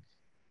something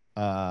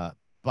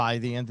by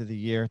the end of the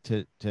year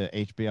to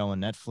HBO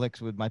and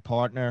Netflix with my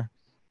partner,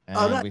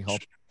 and we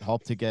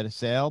hope to get a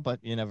sale, but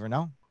you never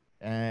know.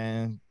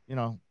 And you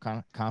know,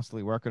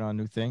 constantly working on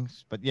new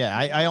things. But yeah,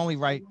 I only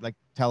write like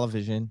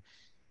television,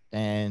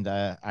 and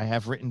I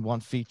have written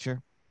one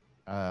feature.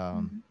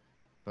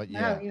 But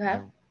yeah,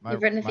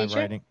 you've written a feature.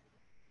 Writing,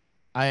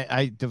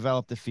 I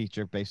developed a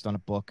feature based on a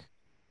book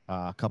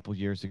a couple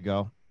years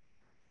ago.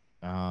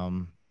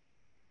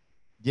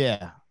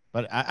 Yeah,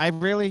 but I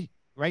really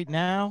right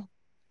now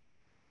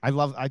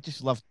I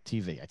just love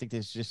TV. I think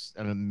there's just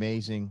an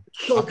amazing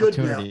So good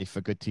now. opportunity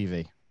for good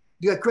TV.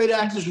 You got great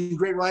actors and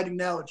great writing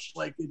now. It's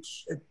like it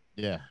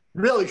Yeah,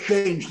 really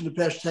changed in the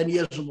past 10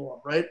 years or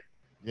more, right?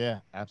 yeah,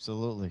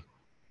 absolutely.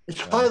 It's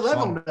high It's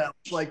level fun. now.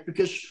 It's like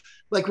because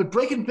like with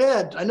Breaking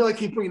Bad, I know I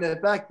keep bringing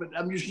that back, but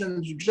I'm using it as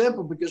an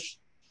example because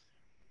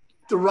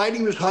the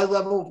writing was high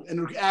level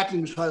and the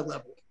acting was high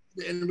level,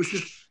 and it was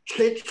just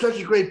such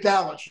a great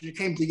balance. It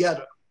came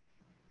together.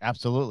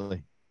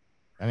 Absolutely.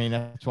 I mean,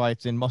 that's why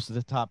it's in most of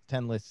the top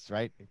 10 lists,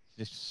 right? It's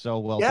just so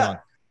well Yeah, done.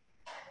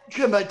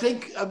 Jim. I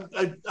think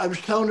I was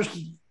telling this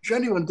to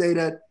Jenny one day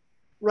that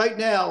right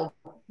now,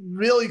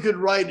 really good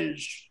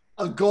writers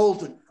are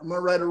golden. Am I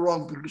right or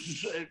wrong?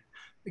 Because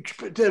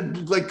they're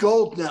like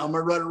gold now. Am I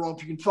right or wrong?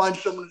 If you can find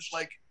someone that's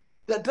like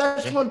that,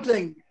 that's Yeah. one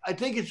thing. I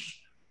think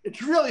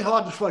it's really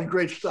hard to find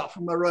great stuff.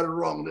 Am I right or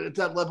wrong at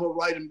that level of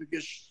writing?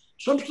 Because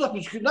some stuff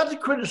is good. Not to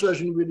criticize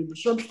anybody, but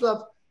some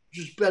stuff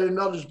is just better than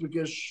others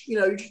because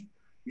you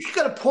just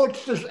got to point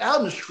this out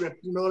in the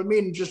script. You know what I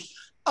mean? Just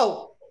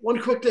one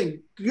quick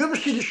thing. Do you ever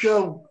see the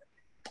show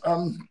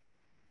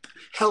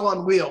Hell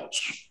on Wheels?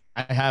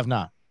 I have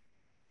not.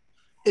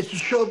 It's a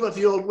show about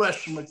the Old West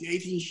from like the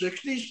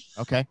 1860s.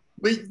 Okay.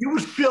 But you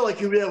would feel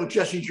like you're there with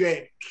Jesse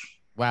James.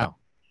 Wow.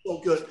 So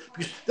good.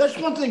 Because that's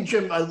one thing,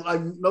 Jim, I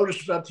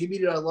noticed about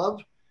TV that I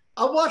love.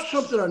 I'll watch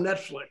something on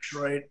Netflix,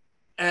 right?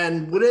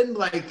 And within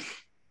like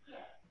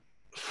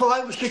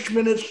 5 or 6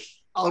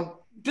 minutes,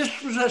 this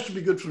has to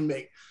be good for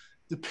me.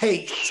 The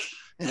pace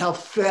and how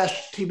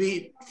fast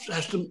TV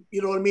has to,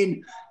 you know what I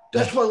mean?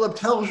 That's why I love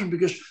television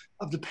because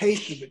of the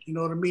pace of it. You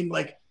know what I mean?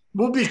 Like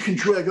movies can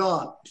drag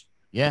on.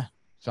 Yeah.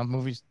 Some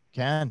movies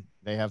can.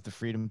 They have the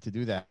freedom to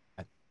do that.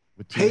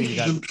 With TV,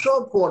 pace is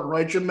so important,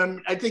 right,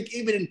 Jim? I think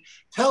even in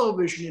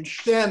television and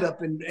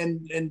stand-up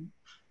and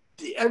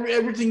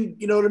everything,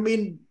 you know what I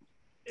mean?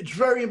 It's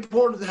very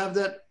important to have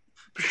that,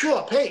 for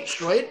sure,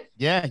 pace, right?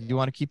 Yeah, you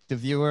want to keep the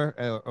viewer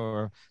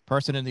or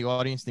person in the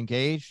audience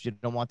engaged. You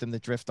don't want them to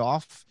drift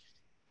off,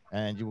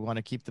 and you want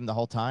to keep them the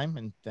whole time,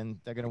 and then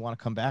they're going to want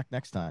to come back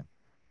next time.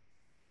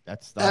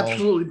 That's the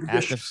Absolutely whole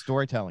act of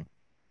storytelling.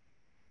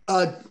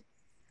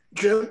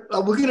 Jim,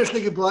 we're going to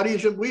say goodbye to you,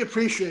 Jim. We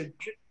appreciate it.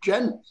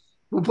 Jen,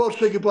 we'll both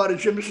say goodbye to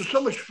Jim. This is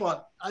so much fun.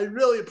 I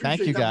really appreciate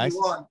Thank you, guys. You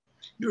on.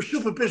 You're a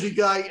super busy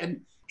guy.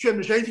 And Jim,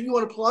 is there anything you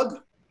want to plug?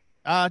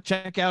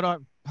 Check out our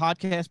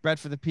podcast,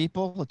 Bread for the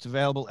People. It's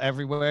available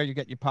everywhere you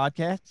get your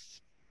podcasts.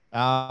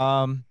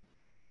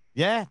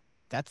 Yeah,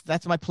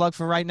 that's my plug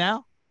for right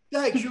now.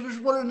 Thanks. It was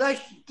one of the nice.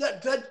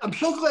 That I'm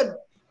so glad.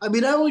 I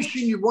mean, I only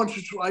seen you once.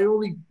 I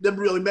only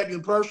never really met you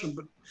in person,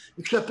 but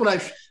except when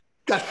I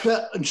got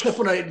fat, except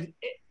when I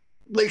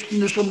laced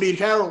into somebody in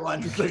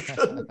Caroline's, which I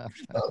shouldn't.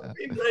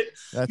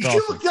 That's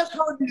awesome. That's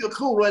how you're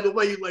cool right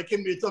away. You like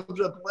give me a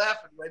thumbs up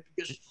laughing, right?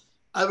 Because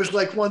I was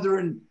like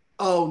wondering,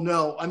 oh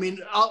no. I mean,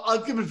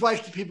 I'll give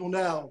advice to people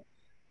now.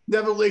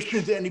 Never lace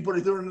into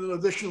anybody during an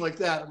audition like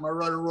that. Am I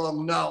right or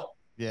wrong? No.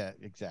 Yeah,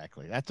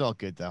 exactly. That's all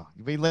good though.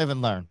 We live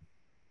and learn.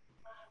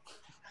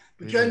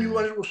 But Jen,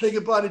 we'll say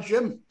goodbye to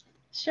Jim.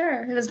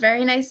 Sure. It was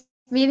very nice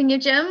meeting you,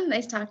 Jim.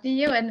 Nice talking to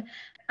you.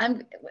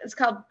 And it's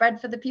called Bread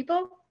for the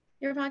People,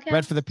 your podcast?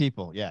 Bread for the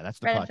People. Yeah, that's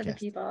the podcast. Bread for the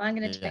People. I'm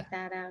going to check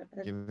that out.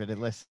 Give it a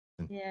listen.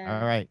 Yeah.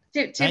 All right.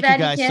 Too Thank bad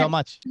you guys so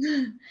much.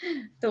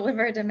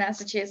 Deliver to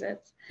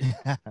Massachusetts.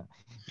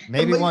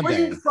 Maybe one day.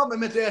 Where are you from? I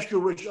meant to ask you,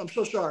 Rich. I'm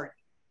so sorry.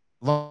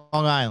 Long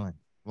Island.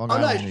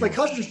 Nice. My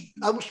cousins,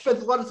 I spent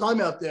a lot of time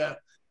out there.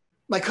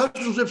 My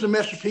cousins lived in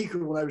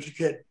Serpico when I was a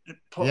kid.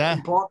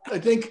 In Park, I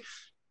think.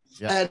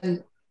 Yeah.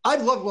 And I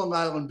love Long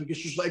Island because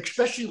it's like,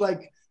 especially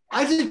like,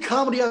 I think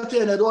comedy out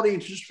there in that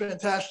audience is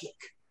fantastic.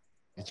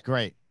 It's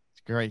great.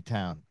 It's a great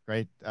town,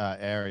 great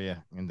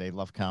area, and they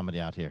love comedy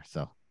out here.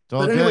 So it's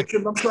all good.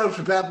 Jim, I'm sorry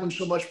for babbling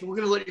so much, but we're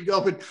going to let you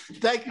go. But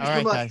thank you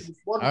so much. Guys. It's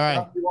wonderful to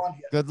have you on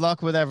here. Good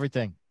luck with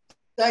everything.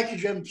 Thank you,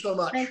 Jim, so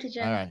much. Thank you,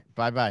 Jim. All right.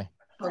 Bye-bye.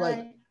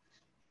 Bye-bye.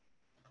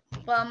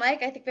 Well,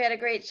 Mike, I think we had a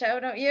great show,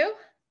 don't you?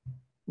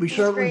 We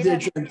certainly did,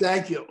 Jim.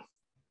 Thank you.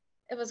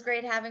 It was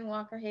great having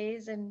Walker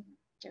Hayes and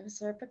Joe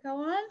Serpico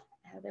on.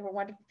 They were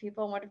wonderful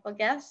people, wonderful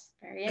guests,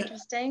 very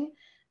interesting.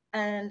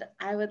 And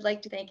I would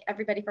like to thank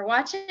everybody for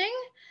watching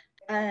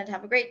and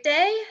have a great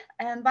day.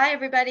 And bye,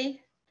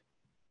 everybody.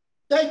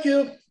 Thank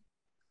you.